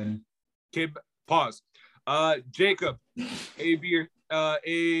me, Benny. Okay, pause. Jacob, A, B, or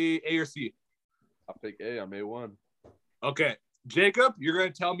A or C? I'll pick A. I'm A1. Okay. Jacob, you're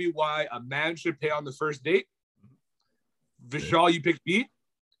going to tell me why a man should pay on the first date. Vishal, you picked B.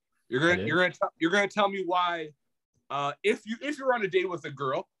 You're gonna tell me why. If you're on a date with a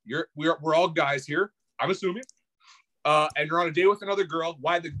girl, we're all guys here, I'm assuming. And you're on a date with another girl,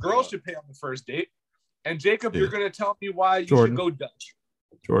 why the girl should pay on the first date. And Jacob, you're gonna tell me why you should go Dutch.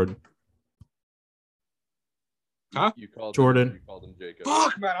 Jordan. Huh? You called Jordan. You called him Jacob.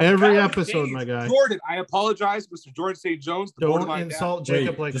 Fuck, man. Every episode, my guy. Jordan, I apologize, Mr. Jordan St. Jones. Don't insult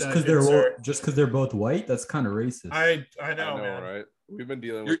Jacob like just that. Just because they're both white, that's kind of racist. I know, man. Right? We've been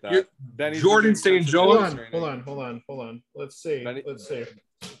dealing with that. Benny's Jordan St. Jones. Hold on. Let's see.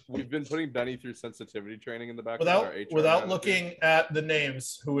 We've been putting Benny through sensitivity training in the back. Without looking at the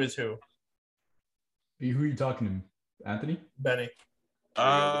names, who is who? Who are you talking to? Anthony? Benny.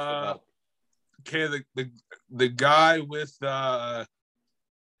 Okay, the guy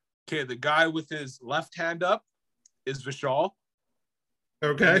with his left hand up is Vishal.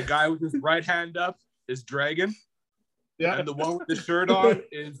 Okay. And the guy with his right hand up is Dragon. Yeah. And the one with the shirt on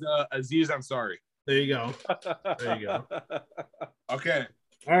is Aziz Ansari. There you go. Okay.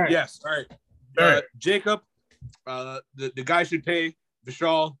 All right. Yes. All right. Jacob, the guy should pay.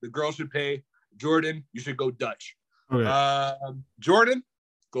 Vishal, the girl should pay. Jordan, you should go Dutch. Okay. Jordan,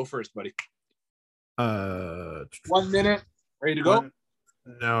 go first, buddy. 1 minute. Ready to go?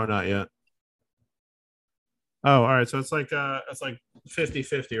 No, not yet. Oh, all right. So it's like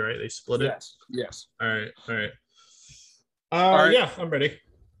 50-50, right? They split it. Yes. All right. All right. Yeah, I'm ready.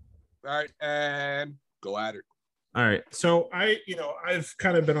 All right, and go at it. All right. So I've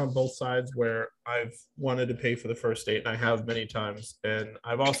kind of been on both sides where I've wanted to pay for the first date, and I have many times. And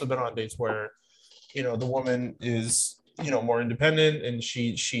I've also been on dates where, the woman is, more independent, and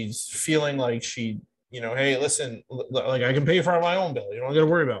she's feeling like she, hey, listen, like I can pay for my own bill. You don't got to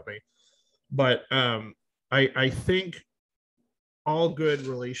worry about me. But I think all good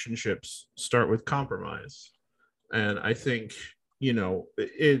relationships start with compromise. And I think,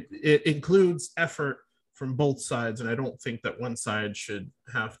 it includes effort from both sides. And I don't think that one side should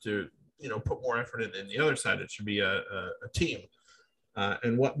have to, put more effort in than the other side. It should be a team.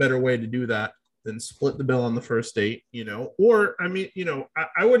 And what better way to do that than split the bill on the first date, or, I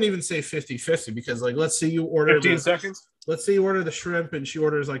wouldn't even say 50-50 because let's say you order 15 seconds. Let's say you order the shrimp and she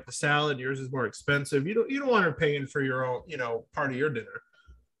orders like the salad. Yours is more expensive. You don't want her paying for your own, part of your dinner.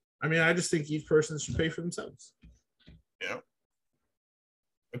 I just think each person should pay for themselves.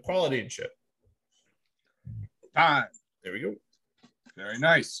 Equality and shit. Time. There we go. Very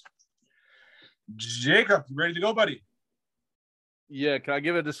nice. Jacob, you ready to go, buddy? Yeah, can I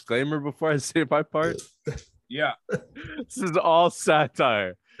give a disclaimer before I say my part? Yeah. This is all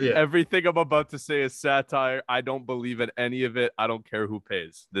satire. Yeah. Everything I'm about to say is satire. I don't believe in any of it. I don't care who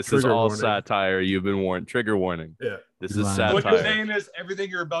pays. This is Trigger all warning. Satire. You've been warned. Trigger warning. Yeah. This is Lying. What you're satire. saying is everything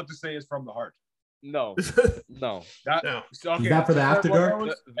you're about to say is from the heart. No. No. Okay, Is that for the after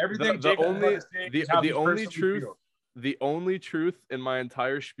dark? Everything The Jacob only- is about to say is how the he only personally truth feels. The only truth in my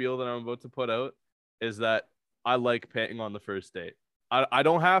entire spiel that I'm about to put out is that I like paying on the first date. I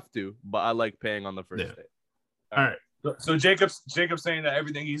don't have to, but I like paying on the first date. All right. So Jacob's saying that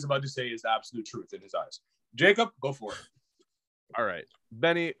everything he's about to say is absolute truth in his eyes. Jacob, go for it. All right.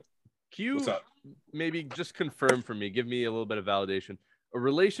 Benny, can What's you up? maybe just confirm for me, give me a little bit of validation. A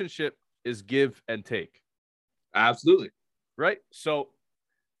relationship is give and take, Absolutely. right? So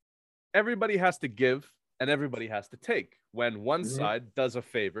everybody has to give and everybody has to take. When one side does a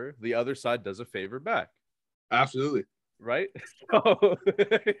favor, the other side does a favor back. Absolutely. Right? So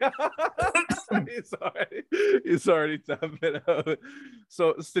he's already tapping out.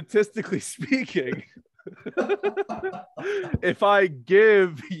 So statistically speaking, if I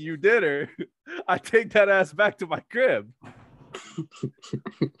give you dinner, I take that ass back to my crib.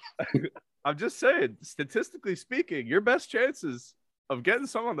 I'm just saying, statistically speaking, your best chances of getting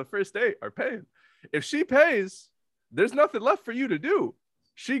someone on the first date are paying. If she pays, there's nothing left for you to do.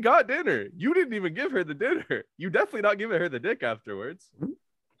 She got dinner. You didn't even give her the dinner. You definitely not giving her the dick afterwards.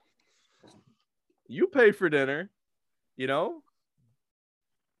 You pay for dinner,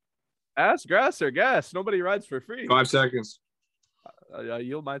 Ass, grass, or gas. Nobody rides for free. 5 seconds. I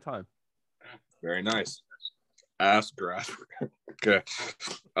yield my time. Very nice. Ass grass. Okay.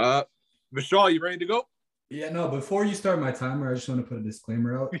 Vishal, you ready to go? Yeah, no, before you start my timer, I just want to put a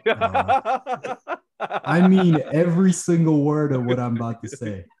disclaimer out. I mean every single word of what I'm about to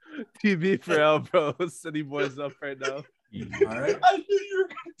say. TV for Elbro. City boys up right now. All right. I knew you were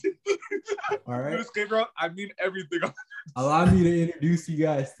going to do that. All right. Disclaimer, I mean everything. Allow me to introduce you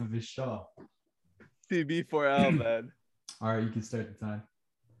guys to Vishal. TV for L, man. All right, you can start the time.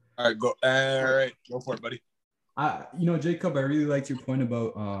 All right, go. All right, go for it, buddy. Jacob, I really liked your point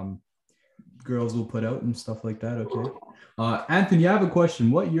about girls will put out and stuff like that. Okay. Anthony, I have a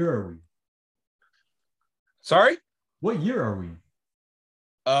question. What year are we? Sorry? What year are we?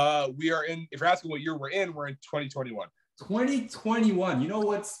 We are in, if you're asking what year we're in 2021. 2021. You know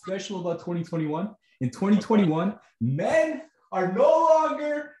what's special about 2021? In 2021, men are no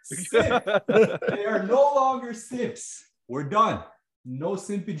longer simp. They are no longer simps. We're done. No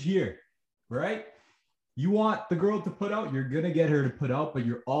simpage here, right? You want the girl to put out, you're going to get her to put out, but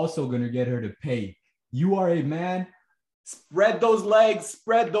you're also going to get her to pay. You are a man. Spread those legs,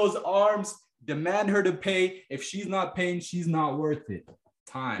 spread those arms, demand her to pay. If she's not paying, she's not worth it.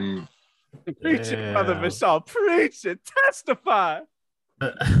 Time. Preach it, Brother Michelle. Preach it. Testify.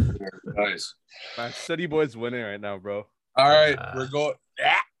 Nice. My City Boy's winning right now, bro. All right, we're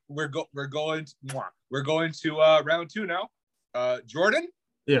going to round 2 now. Jordan,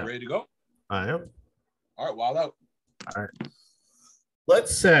 Yeah. ready to go? I am. All right, wild out. All right.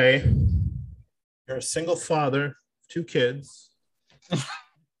 Let's say you're a single father, 2 kids,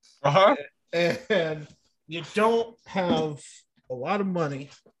 and you don't have a lot of money,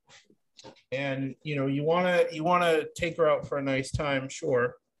 and you want to take her out for a nice time,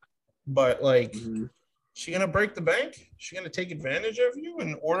 sure, but like, she gonna break the bank? She gonna take advantage of you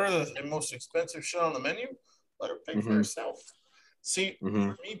and order the most expensive shit on the menu? Let her pay for herself. See,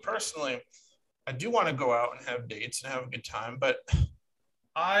 for me personally, I do want to go out and have dates and have a good time, but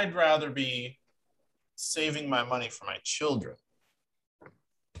I'd rather be saving my money for my children.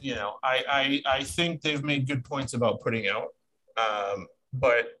 I think they've made good points about putting out,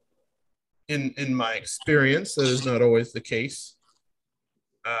 but in my experience, that is not always the case.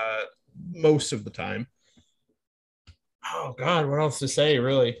 Most of the time. Oh God, what else to say?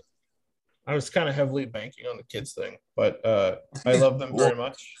 Really, I was kind of heavily banking on the kids thing, but I love them very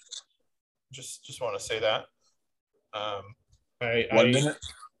much. Just want to say that. I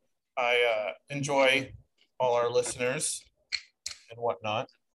enjoy all our listeners and whatnot,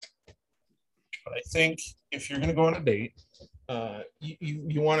 but I think if you're going to go on a date,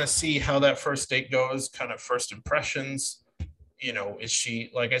 you want to see how that first date goes, kind of first impressions. Is she,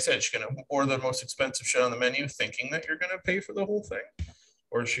 like I said, she's going to order the most expensive shit on the menu thinking that you're going to pay for the whole thing?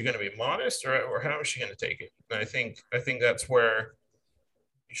 Or is she going to be modest, or how is she going to take it? And I think that's where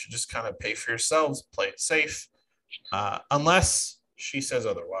you should just kind of pay for yourselves, play it safe, unless she says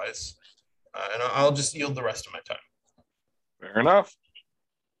otherwise. And I'll just yield the rest of my time. Fair enough.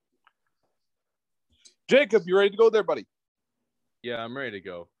 Jacob, you ready to go there, buddy? Yeah, I'm ready to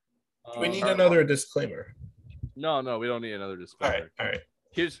go. We need another disclaimer. No, we don't need another disclaimer. All right.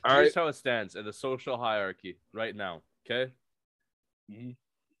 Here's how it stands in the social hierarchy right now, okay?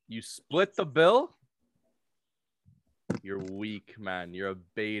 You split the bill, you're weak, man. You're a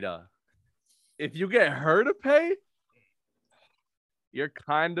beta. If you get her to pay, you're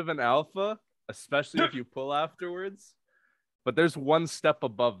kind of an alpha, especially if you pull afterwards. But there's one step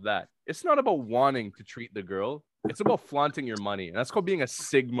above that. It's not about wanting to treat the girl. It's about flaunting your money. And that's called being a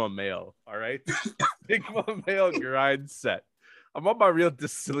Sigma male, all right? Sigma male grind set. I'm on my real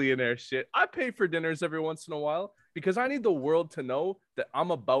decillionaire shit. I pay for dinners every once in a while because I need the world to know that I'm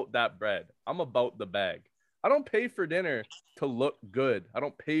about that bread. I'm about the bag. I don't pay for dinner to look good. I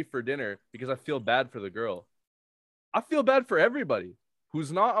don't pay for dinner because I feel bad for the girl. I feel bad for everybody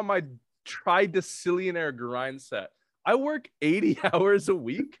who's not on my tridecillionaire grind set. I work 80 hours a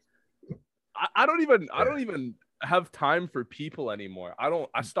week. I don't even have time for people anymore.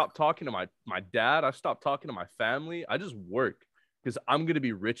 I stopped talking to my dad. I stopped talking to my family. I just work because I'm going to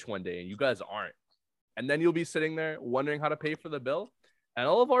be rich one day and you guys aren't. And then you'll be sitting there wondering how to pay for the bill. And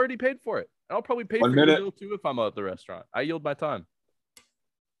I'll have already paid for it. And I'll probably pay for the bill too if I'm out at the restaurant. I yield my time.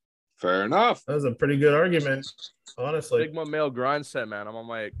 Fair enough. That was a pretty good argument, honestly. Sigma male grind set, man. I'm on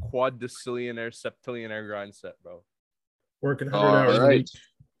my quadecillionaire, septillionaire grind set, bro. Working 100 hours a week.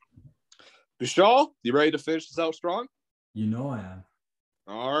 Vishal, you ready to finish this out strong? You know I am.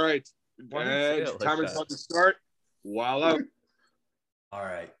 All right. And timer's about to start. Wild out. All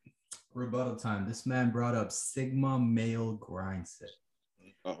right. Rebuttal time. This man brought up Sigma male grind set.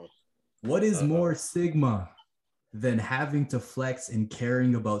 What is more Sigma than having to flex and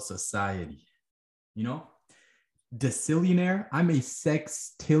caring about society? Decillionaire, I'm a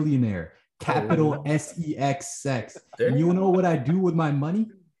sextillionaire. Capital S-E-X sex. And you know what I do with my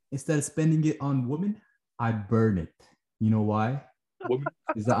money? Instead of spending it on women, I burn it. You know why?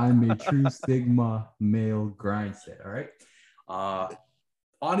 Because I'm a true Sigma male grind set. All right.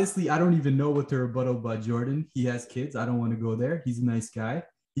 Honestly, I don't even know what to rebuttal about Jordan. He has kids. I don't want to go there. He's a nice guy.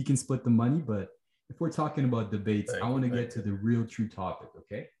 He can split the money. But if we're talking about debates, I want to get to the real true topic.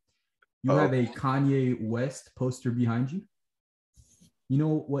 Okay. You have a Kanye West poster behind you. You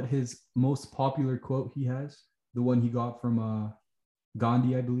know what his most popular quote he has? The one he got from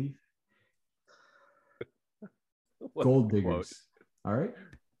Gandhi, I believe. Gold diggers. All right.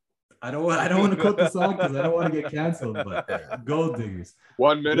 I don't want to quote the song because I don't want to get canceled, but gold diggers.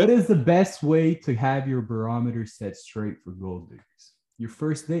 1 minute. What is the best way to have your barometer set straight for gold diggers? Your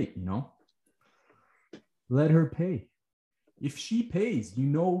first date, you know? Let her pay. If she pays, you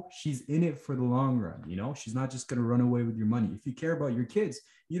know she's in it for the long run, you know? She's not just going to run away with your money. If you care about your kids,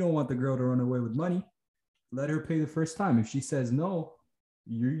 you don't want the girl to run away with money. Let her pay the first time. If she says no,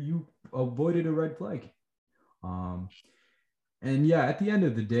 you avoided a red flag. And yeah, at the end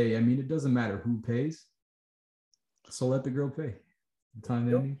of the day, I mean, it doesn't matter who pays. So let the girl pay. The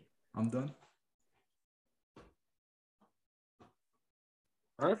time ending. I'm done.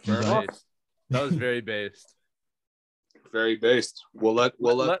 All right, fair enough. That was very based. Very based. Let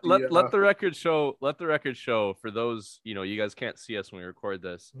the record show. Let the record show for those, you know, you guys can't see us when we record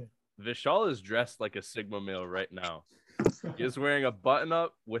this. Vishal is dressed like a Sigma male right now. He's wearing a button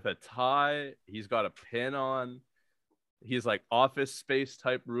up with a tie. He's got a pin on. He's like Office Space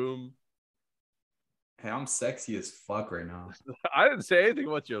type room. Hey, I'm sexy as fuck right now. I didn't say anything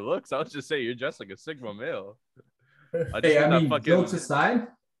about your looks. I was just saying you're dressed like a Sigma male. Jokes aside,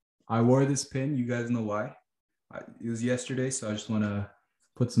 I wore this pin. You guys know why. It was yesterday, so I just want to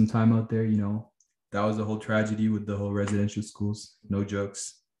put some time out there. You know, that was the whole tragedy with the whole residential schools. No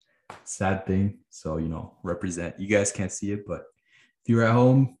jokes. Sad thing. So, you know, represent. You guys can't see it, but if you're at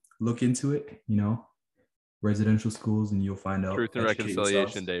home, look into it, you know, residential schools, and you'll find out. Truth and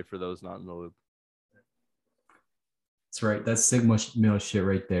Reconciliation Day for those not in the loop. That's right. That's Sigma male shit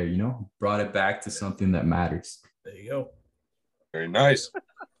right there, you know? Brought it back to something that matters. There you go. Very nice.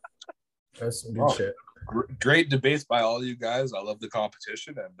 That's some good shit. Great debates by all you guys. I love the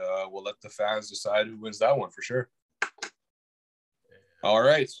competition, and we'll let the fans decide who wins that one for sure. All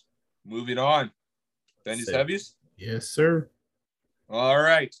right. Moving on. Benny's Heavies? Yes, sir. All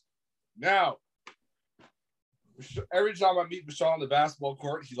right. Now, every time I meet Vishal on the basketball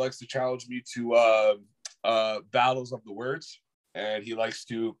court, he likes to challenge me to battles of the words, and he likes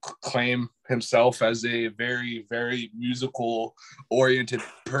to claim himself as a very, very musical oriented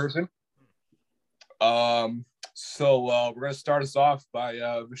person. So we're going to start us off by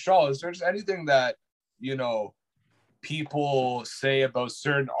Vishal. Is there just anything that, you know, people say about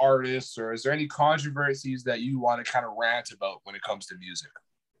certain artists, or is there any controversies that you want to kind of rant about when it comes to music?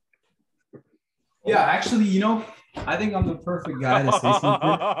 Yeah, actually, you know, I think I'm the perfect guy to say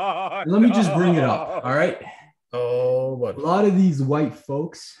something. Let me just bring it up. All right. Oh, what? A lot of these white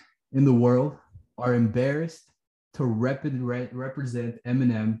folks in the world are embarrassed to represent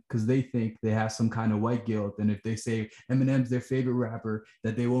Eminem because they think they have some kind of white guilt. And if they say Eminem's their favorite rapper,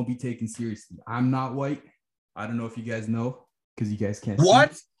 that they won't be taken seriously. I'm not white. I don't know if you guys know because you guys can't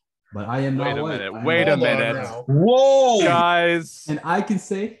what? See, but I am not white. Wait a minute. Whoa, guys. And I can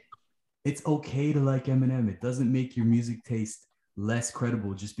say it's okay to like Eminem. It doesn't make your music taste less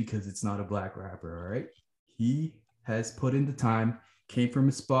credible just because it's not a black rapper, all right? He has put in the time, came from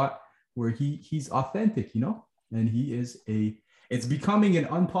a spot where he's authentic, you know? And he is it's becoming an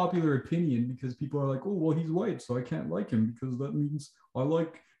unpopular opinion because people are like, oh, well, he's white, so I can't like him because that means I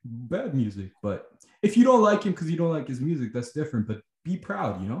like bad music. But if you don't like him because you don't like his music, that's different. But be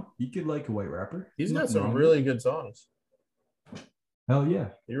proud, you know? You could like a white rapper. He's got some really good songs. Hell yeah.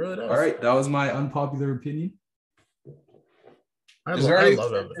 He really does. All right, that was my unpopular opinion. Is there any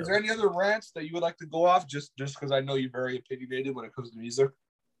other rants that you would like to go off just because I know you're very opinionated when it comes to music?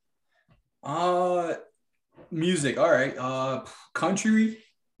 Music. All right. Country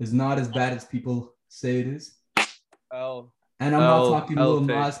is not as bad as people say it is. And I'm not talking Lil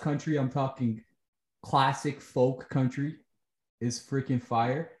Nas country. I'm talking classic folk country is freaking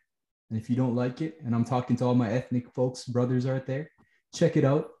fire. And if you don't like it, and I'm talking to all my ethnic folks, brothers out there, check it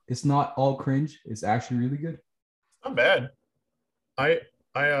out. It's not all cringe. It's actually really good. Not bad.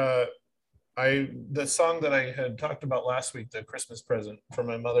 The song that I had talked about last week, the Christmas present for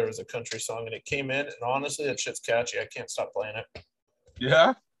my mother, is a country song, and it came in, and honestly, that shit's catchy. I can't stop playing it.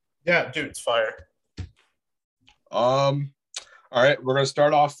 Yeah? Yeah, dude, it's fire. All right, we're gonna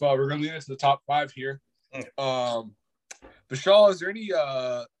start off. We're gonna lead into the top 5 here. Vishal, is there any?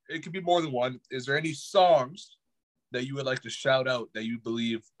 It could be more than one. Is there any songs that you would like to shout out that you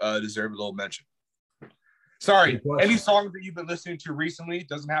believe deserve a little mention? Sorry, any songs that you've been listening to recently. It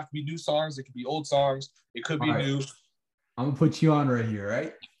doesn't have to be new songs. It could be old songs. It could be new. I'm going to put you on right here,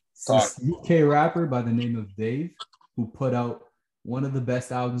 right? This UK rapper by the name of Dave, who put out one of the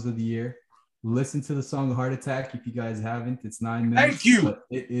best albums of the year. Listen to the song Heart Attack if you guys haven't. It's 9 minutes. Thank you. But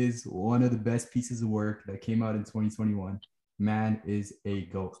it is one of the best pieces of work that came out in 2021. Man is a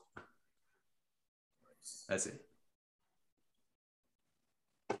GOAT. That's it.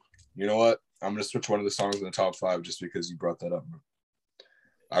 You know what? I'm gonna switch one of the songs in the top 5 just because you brought that up, bro.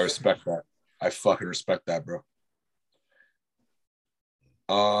 I respect that. I fucking respect that, bro.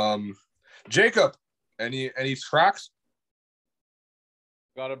 Jacob, any tracks?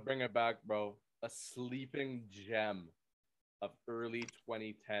 Gotta bring it back, bro. A sleeping gem of early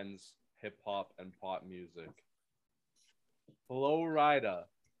 2010s hip hop and pop music. Flo Rida,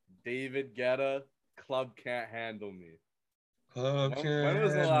 David Guetta, Club Can't Handle Me. When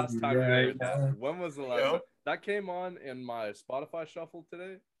was the last time you heard that? When was the last time? That came on in my Spotify shuffle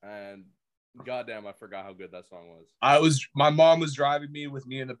today, and goddamn, I forgot how good that song was. My mom was driving me with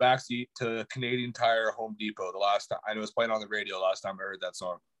me in the backseat to Canadian Tire Home Depot the last time. I know it was playing on the radio last time I heard that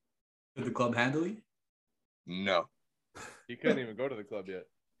song. Did the club handle you? No. You couldn't even go to the club yet.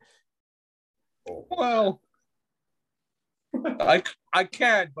 Well, I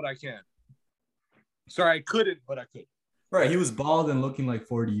can, but I can't. Sorry, I couldn't, but I could. Right, he was bald and looking like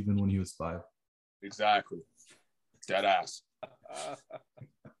 40 even when he was 5. Exactly. Dead ass.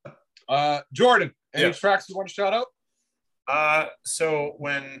 Jordan, any tracks you want to shout out? So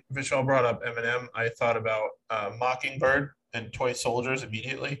when Vishal brought up Eminem, I thought about Mockingbird and Toy Soldiers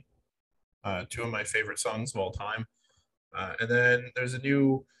immediately. 2 of my favorite songs of all time. And then there's a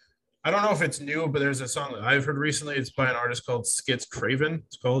new, I don't know if it's new, but there's a song that I've heard recently. It's by an artist called Skits Craven.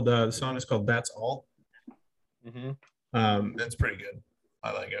 It's called, the song is called That's All. Mm-hmm. It's pretty good.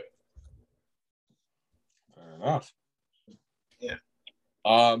 I like it. Fair enough. Yeah.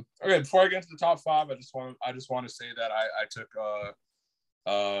 Okay, before I get to the top 5, I just want to say that I took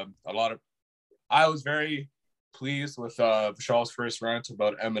a lot of, I was very pleased with Vishal's first rant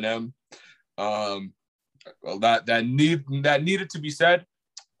about Eminem. Well, that needed to be said.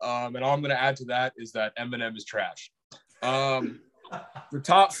 And all I'm gonna add to that is that Eminem is trash. The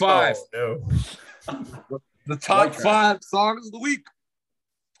top 5. Oh, no. The top 5 songs of the week.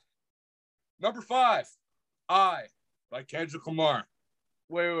 Number 5, I by Kendrick Lamar.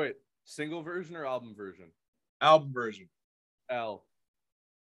 Wait. Single version or album version? Album version. L.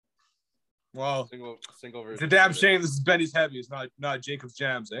 Well, single version. It's a damn shame this is Benny's Heavy. It's not Jacob's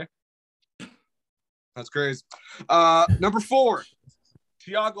Jams, eh? That's crazy. Number 4,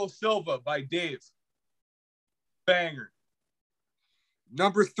 Thiago Silva by Dave. Banger.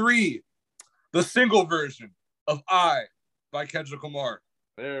 Number 3, the single version of I by Kendrick Lamar.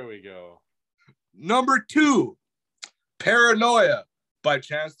 There we go. Number 2, Paranoia by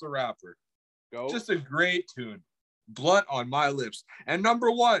Chance the Rapper. Go. Just a great tune. Blunt on my lips. And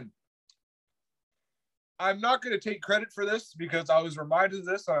number 1, I'm not going to take credit for this because I was reminded of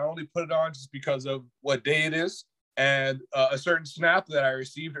this. And I only put it on just because of what day it is and a certain snap that I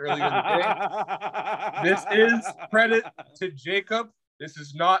received earlier in the day. This is credit to Jacob. This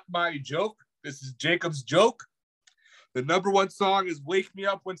is not my joke. This is Jacob's joke. The number 1 song is Wake Me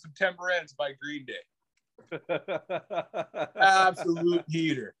Up When September Ends by Green Day. Absolute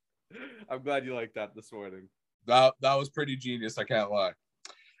heater. I'm glad you liked that this morning. That was pretty genius, I can't lie.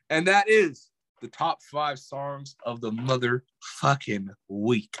 And that is the top 5 songs of the motherfucking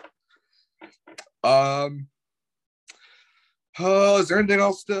week. Is there anything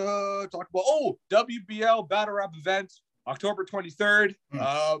else to talk about? Oh, WBL Battle Rap event, October 23rd.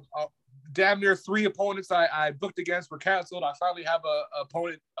 Damn near 3 opponents I booked against were canceled. I finally have a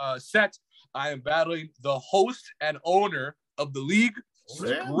opponent set. I am battling the host and owner of the league,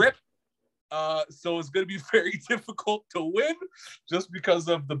 Script. So it's going to be very difficult to win just because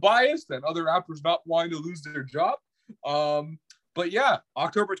of the bias and other rappers not wanting to lose their job. But yeah,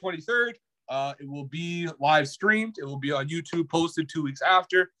 October 23rd, it will be live streamed. It will be on YouTube, posted 2 weeks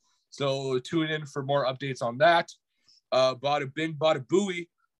after. So tune in for more updates on that. Bada bing, bada booey.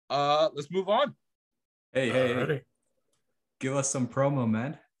 Let's move on. Hey. Give us some promo,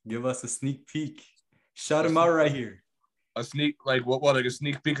 man. Give us a sneak peek. Shout him out right here. A sneak, like what, like a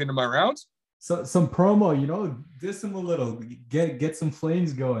sneak peek into my rounds? So some promo, diss him a little, get some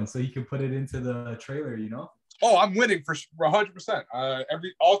flames going so you can put it into the trailer, Oh, I'm winning for 100%.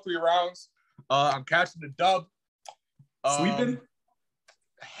 All 3 rounds. I'm catching the dub. Sweeping?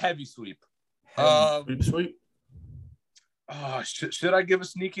 Heavy sweep. Sweep. Should I give a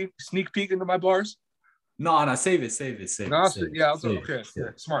sneak peek into my bars? No, save it. Okay.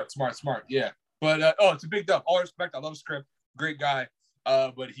 Smart. Yeah. But it's a big dub. All respect. I love Script. Great guy.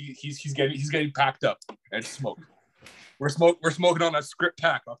 But he's getting packed up and smoked. We're smoking on that Script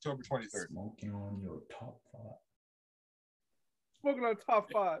pack October 23rd. Smoking on your top 5. Smoking on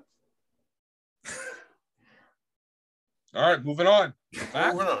top 5. All right, moving on.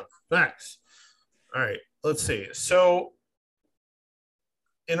 Facts. All right, let's see. So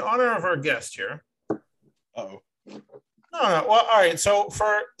in honor of our guest here. Oh. No. Well, all right. So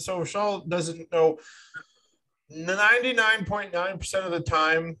Vishal doesn't know. 99.9% of the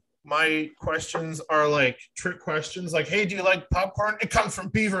time, my questions are like trick questions, like, "Hey, do you like popcorn? It comes from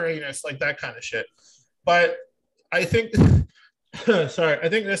beaver anus," like that kind of shit. But I think, sorry, I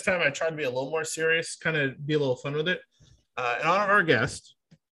think this time I tried to be a little more serious, kind of be a little fun with it. In honor of our guest,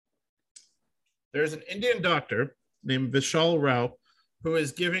 there's an Indian doctor named Vishal Rao who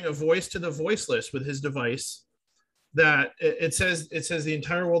is giving a voice to the voiceless with his device. That it says the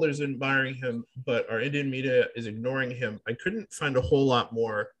entire world is admiring him, but our Indian media is ignoring him. I couldn't find a whole lot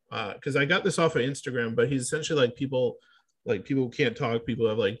more because I got this off of Instagram, but he's essentially like people who can't talk, people who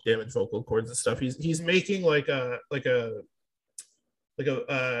have like damaged vocal cords and stuff. He's making like an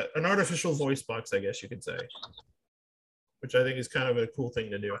artificial voice box, I guess you could say, which I think is kind of a cool thing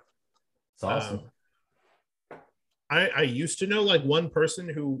to do. It's awesome. I used to know like one person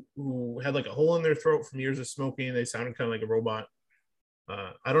who had like a hole in their throat from years of smoking, and they sounded kind of like a robot.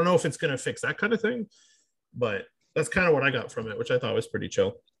 I don't know if it's going to fix that kind of thing, but that's kind of what I got from it, which I thought was pretty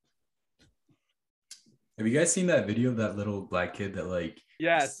chill. Have you guys seen that video of that little black kid that like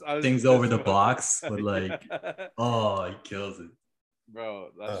things over the blocks with like, oh, he kills it.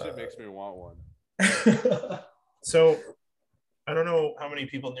 Bro, that shit makes me want one. So I don't know how many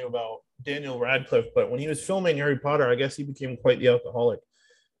people knew about Daniel Radcliffe, but when he was filming Harry Potter, I guess he became quite the alcoholic.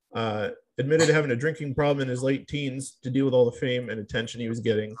 Admitted to having a drinking problem in his late teens to deal with all the fame and attention he was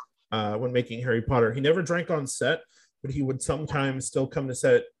getting when making Harry Potter. He never drank on set, but he would sometimes still come to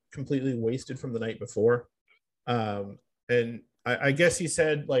set completely wasted from the night before. And I guess he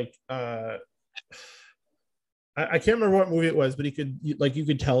said like, I can't remember what movie it was, but you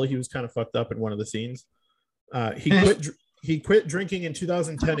could tell he was kind of fucked up in one of the scenes. He quit drinking in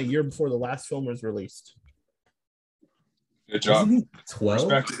 2010, a year before the last film was released. Good job. Wasn't he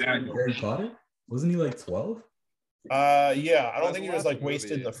 12? Daniel. Harry Potter? Wasn't he like 12? Yeah, I don't think he was like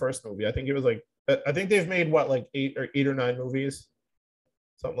wasted in the first movie. I think it was like, I think they've made what, like eight or nine movies,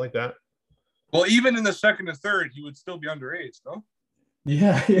 something like that. Well, even in the second and third, he would still be underage, no?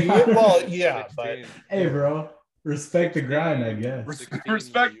 Yeah. Well, yeah, but hey, bro, respect the grind, I guess.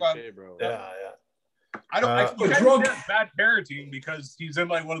 Respect, man. Bro. yeah. I don't. You drunk. can't bad parenting because he's in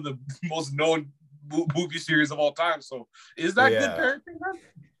like one of the most known movie series of all time. So is that good parenting, man?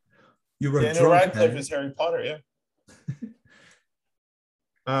 You were Daniel Radcliffe is Harry Potter, yeah.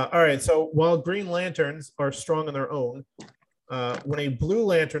 All right. So while Green Lanterns are strong on their own, when a Blue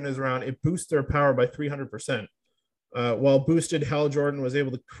Lantern is around, it boosts their power by 300%. While boosted, Hal Jordan was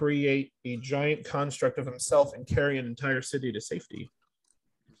able to create a giant construct of himself and carry an entire city to safety.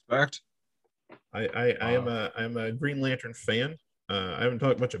 Respect. I am a Green Lantern fan. I haven't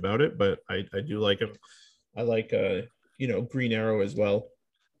talked much about it, but I do like him. I like Green Arrow as well.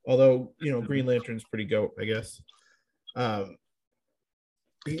 Although Green Lantern's pretty goat, I guess.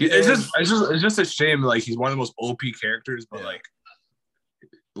 It's just a shame. Like he's one of the most OP characters, but like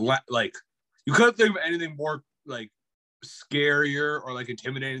you couldn't think of anything more like scarier or like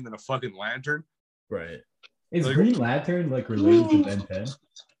intimidating than a fucking lantern. Right. Is like, Green Lantern like related to Ben 10?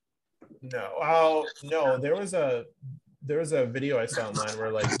 No. No. There was a video I saw online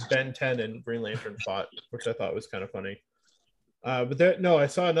where like Ben 10 and Green Lantern fought, which I thought was kind of funny. I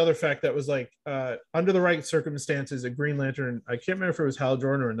saw another fact that was like under the right circumstances, a Green Lantern, I can't remember if it was Hal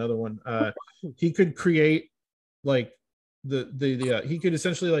Jordan or another one, he could create like he could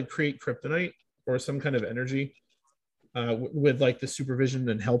essentially like create kryptonite or some kind of energy with like the supervision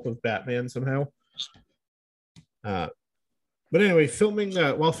and help of Batman somehow. But anyway,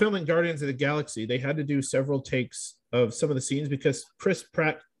 while filming Guardians of the Galaxy, they had to do several takes of some of the scenes because Chris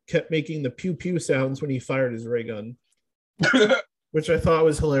Pratt kept making the pew pew sounds when he fired his ray gun. Which I thought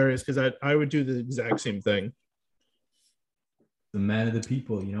was hilarious because I would do the exact same thing. The man of the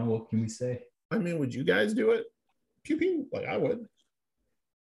people, what can we say? I mean, would you guys do it? Pew pew, like I would.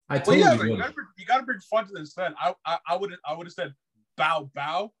 I totally would. You gotta bring fun to this then. I would have said bow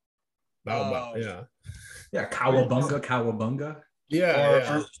bow. Bow, yeah. Yeah, cowabunga.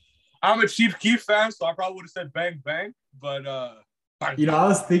 Yeah. I'm a Chief Keef fan, so I probably would have said bang bang, but I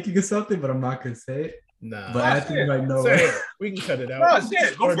was thinking of something, but I'm not gonna say it. Nah. But I think right now we can cut it out. No, say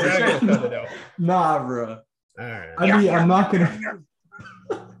it. Go for it. Cut it out. Nah, bro. All right. I mean, I'm not gonna.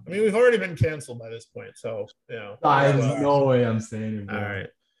 I mean, we've already been canceled by this point, so There's no way I'm saying it. Bro. All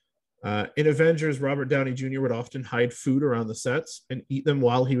right. In Avengers, Robert Downey Jr. would often hide food around the sets and eat them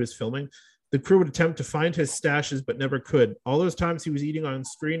while he was filming. The crew would attempt to find his stashes, but never could. All those times he was eating on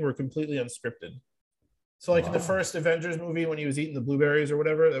screen were completely unscripted. So, like in the first Avengers movie, when he was eating the blueberries or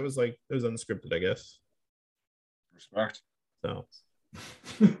whatever, it was unscripted, I guess. Respect. So,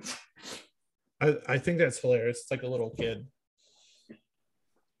 I think that's hilarious. It's like a little kid.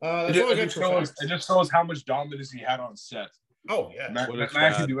 It just shows how much dominance he had on set. Oh yeah, man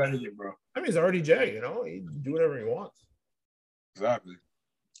can do anything, bro. I mean, he's RDJ. You know, he can do whatever he wants. Exactly,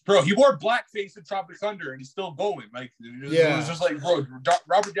 bro. He wore blackface in Tropic Thunder, and he's still going. Like, it was just like, bro,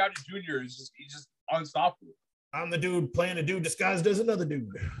 Robert Downey Jr. he's just unstoppable. I'm the dude playing a dude disguised as another dude.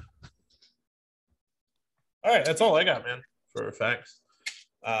 All right, that's all I got, man, for facts.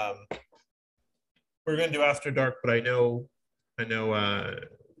 We're gonna do After Dark, but I know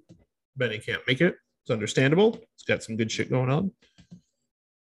Benny can't make it. It's understandable. It's got some good shit going on.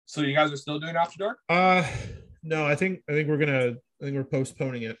 So you guys are still doing After Dark? No, I think we're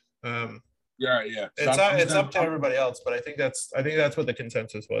postponing it. Yeah. It's up to everybody else, but I think that's what the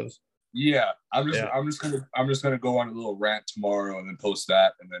consensus was. Yeah, I'm just gonna go on a little rant tomorrow and then post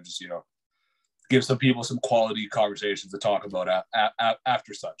that, and then just give some people some quality conversations to talk about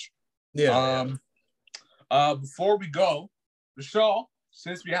after such. Yeah. Before we go, Vishal,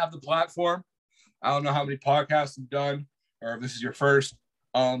 since we have the platform, I don't know how many podcasts you've done, or if this is your first.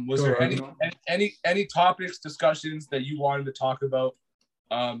 Was there any topics, discussions that you wanted to talk about?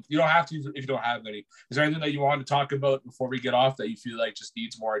 You don't have to if you don't have any. Is there anything that you wanted to talk about before we get off that you feel like just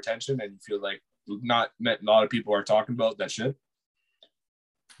needs more attention and you feel like not a lot of people are talking about that shit?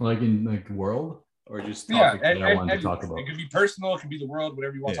 Like in like world or just topics that I wanted to talk about? It could be personal, it could be the world,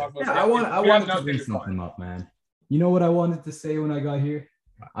 whatever you want to talk about. Yeah, I wanted to bring something up, man. You know what I wanted to say when I got here?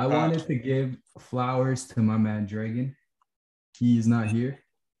 I wanted to give flowers to my man Dragon. He is not here,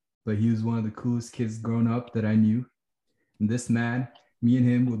 but he was one of the coolest kids growing up that I knew. And this man, me and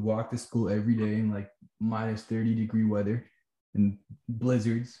him would walk to school every day in like minus 30-degree weather and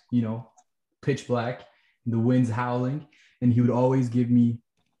blizzards, pitch black, the wind's howling. And he would always give me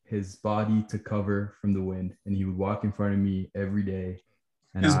his body to cover from the wind. And he would walk in front of me every day.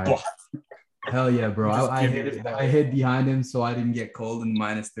 And hell yeah, bro. I hid behind him so I didn't get cold in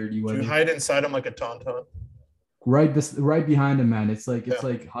minus 30 weather. You hide inside him like a tauntaun. Right behind him, man. It's like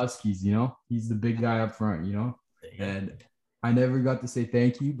Huskies, He's the big guy up front, And I never got to say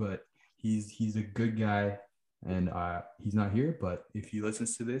thank you, but he's a good guy, and he's not here. But if he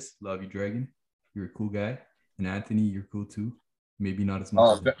listens to this, love you, Dragon. You're a cool guy, and Anthony, you're cool too. Maybe not as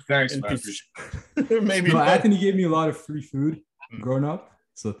much. Oh, thanks, man. Maybe. No, Anthony gave me a lot of free food growing up,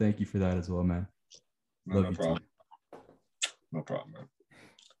 so thank you for that as well, man. No problem. No problem, man.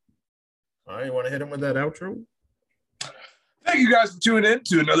 All right, you want to hit him with that outro? Thank you guys for tuning in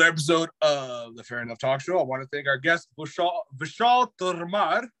to another episode of the Fair Enough Talk Show. I want to thank our guest, Vishal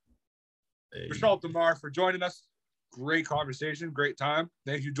Tomar. Vishal Tomar for joining us. Great conversation, great time.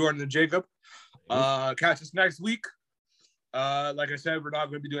 Thank you, Jordan and Jacob. Catch us next week. Like I said, we're not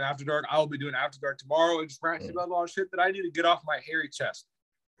going to be doing After Dark. I will be doing After Dark tomorrow and just ranting about a lot of shit that I need to get off my hairy chest.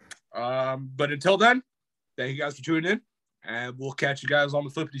 But until then, thank you guys for tuning in, and we'll catch you guys on the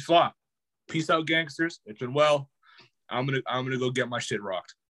flippity flop. Peace out, gangsters. It's been well. I'm gonna go get my shit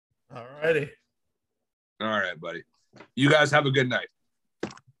rocked. All righty. All right, buddy. You guys have a good night.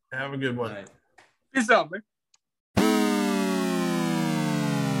 Have a good one. Peace out, man.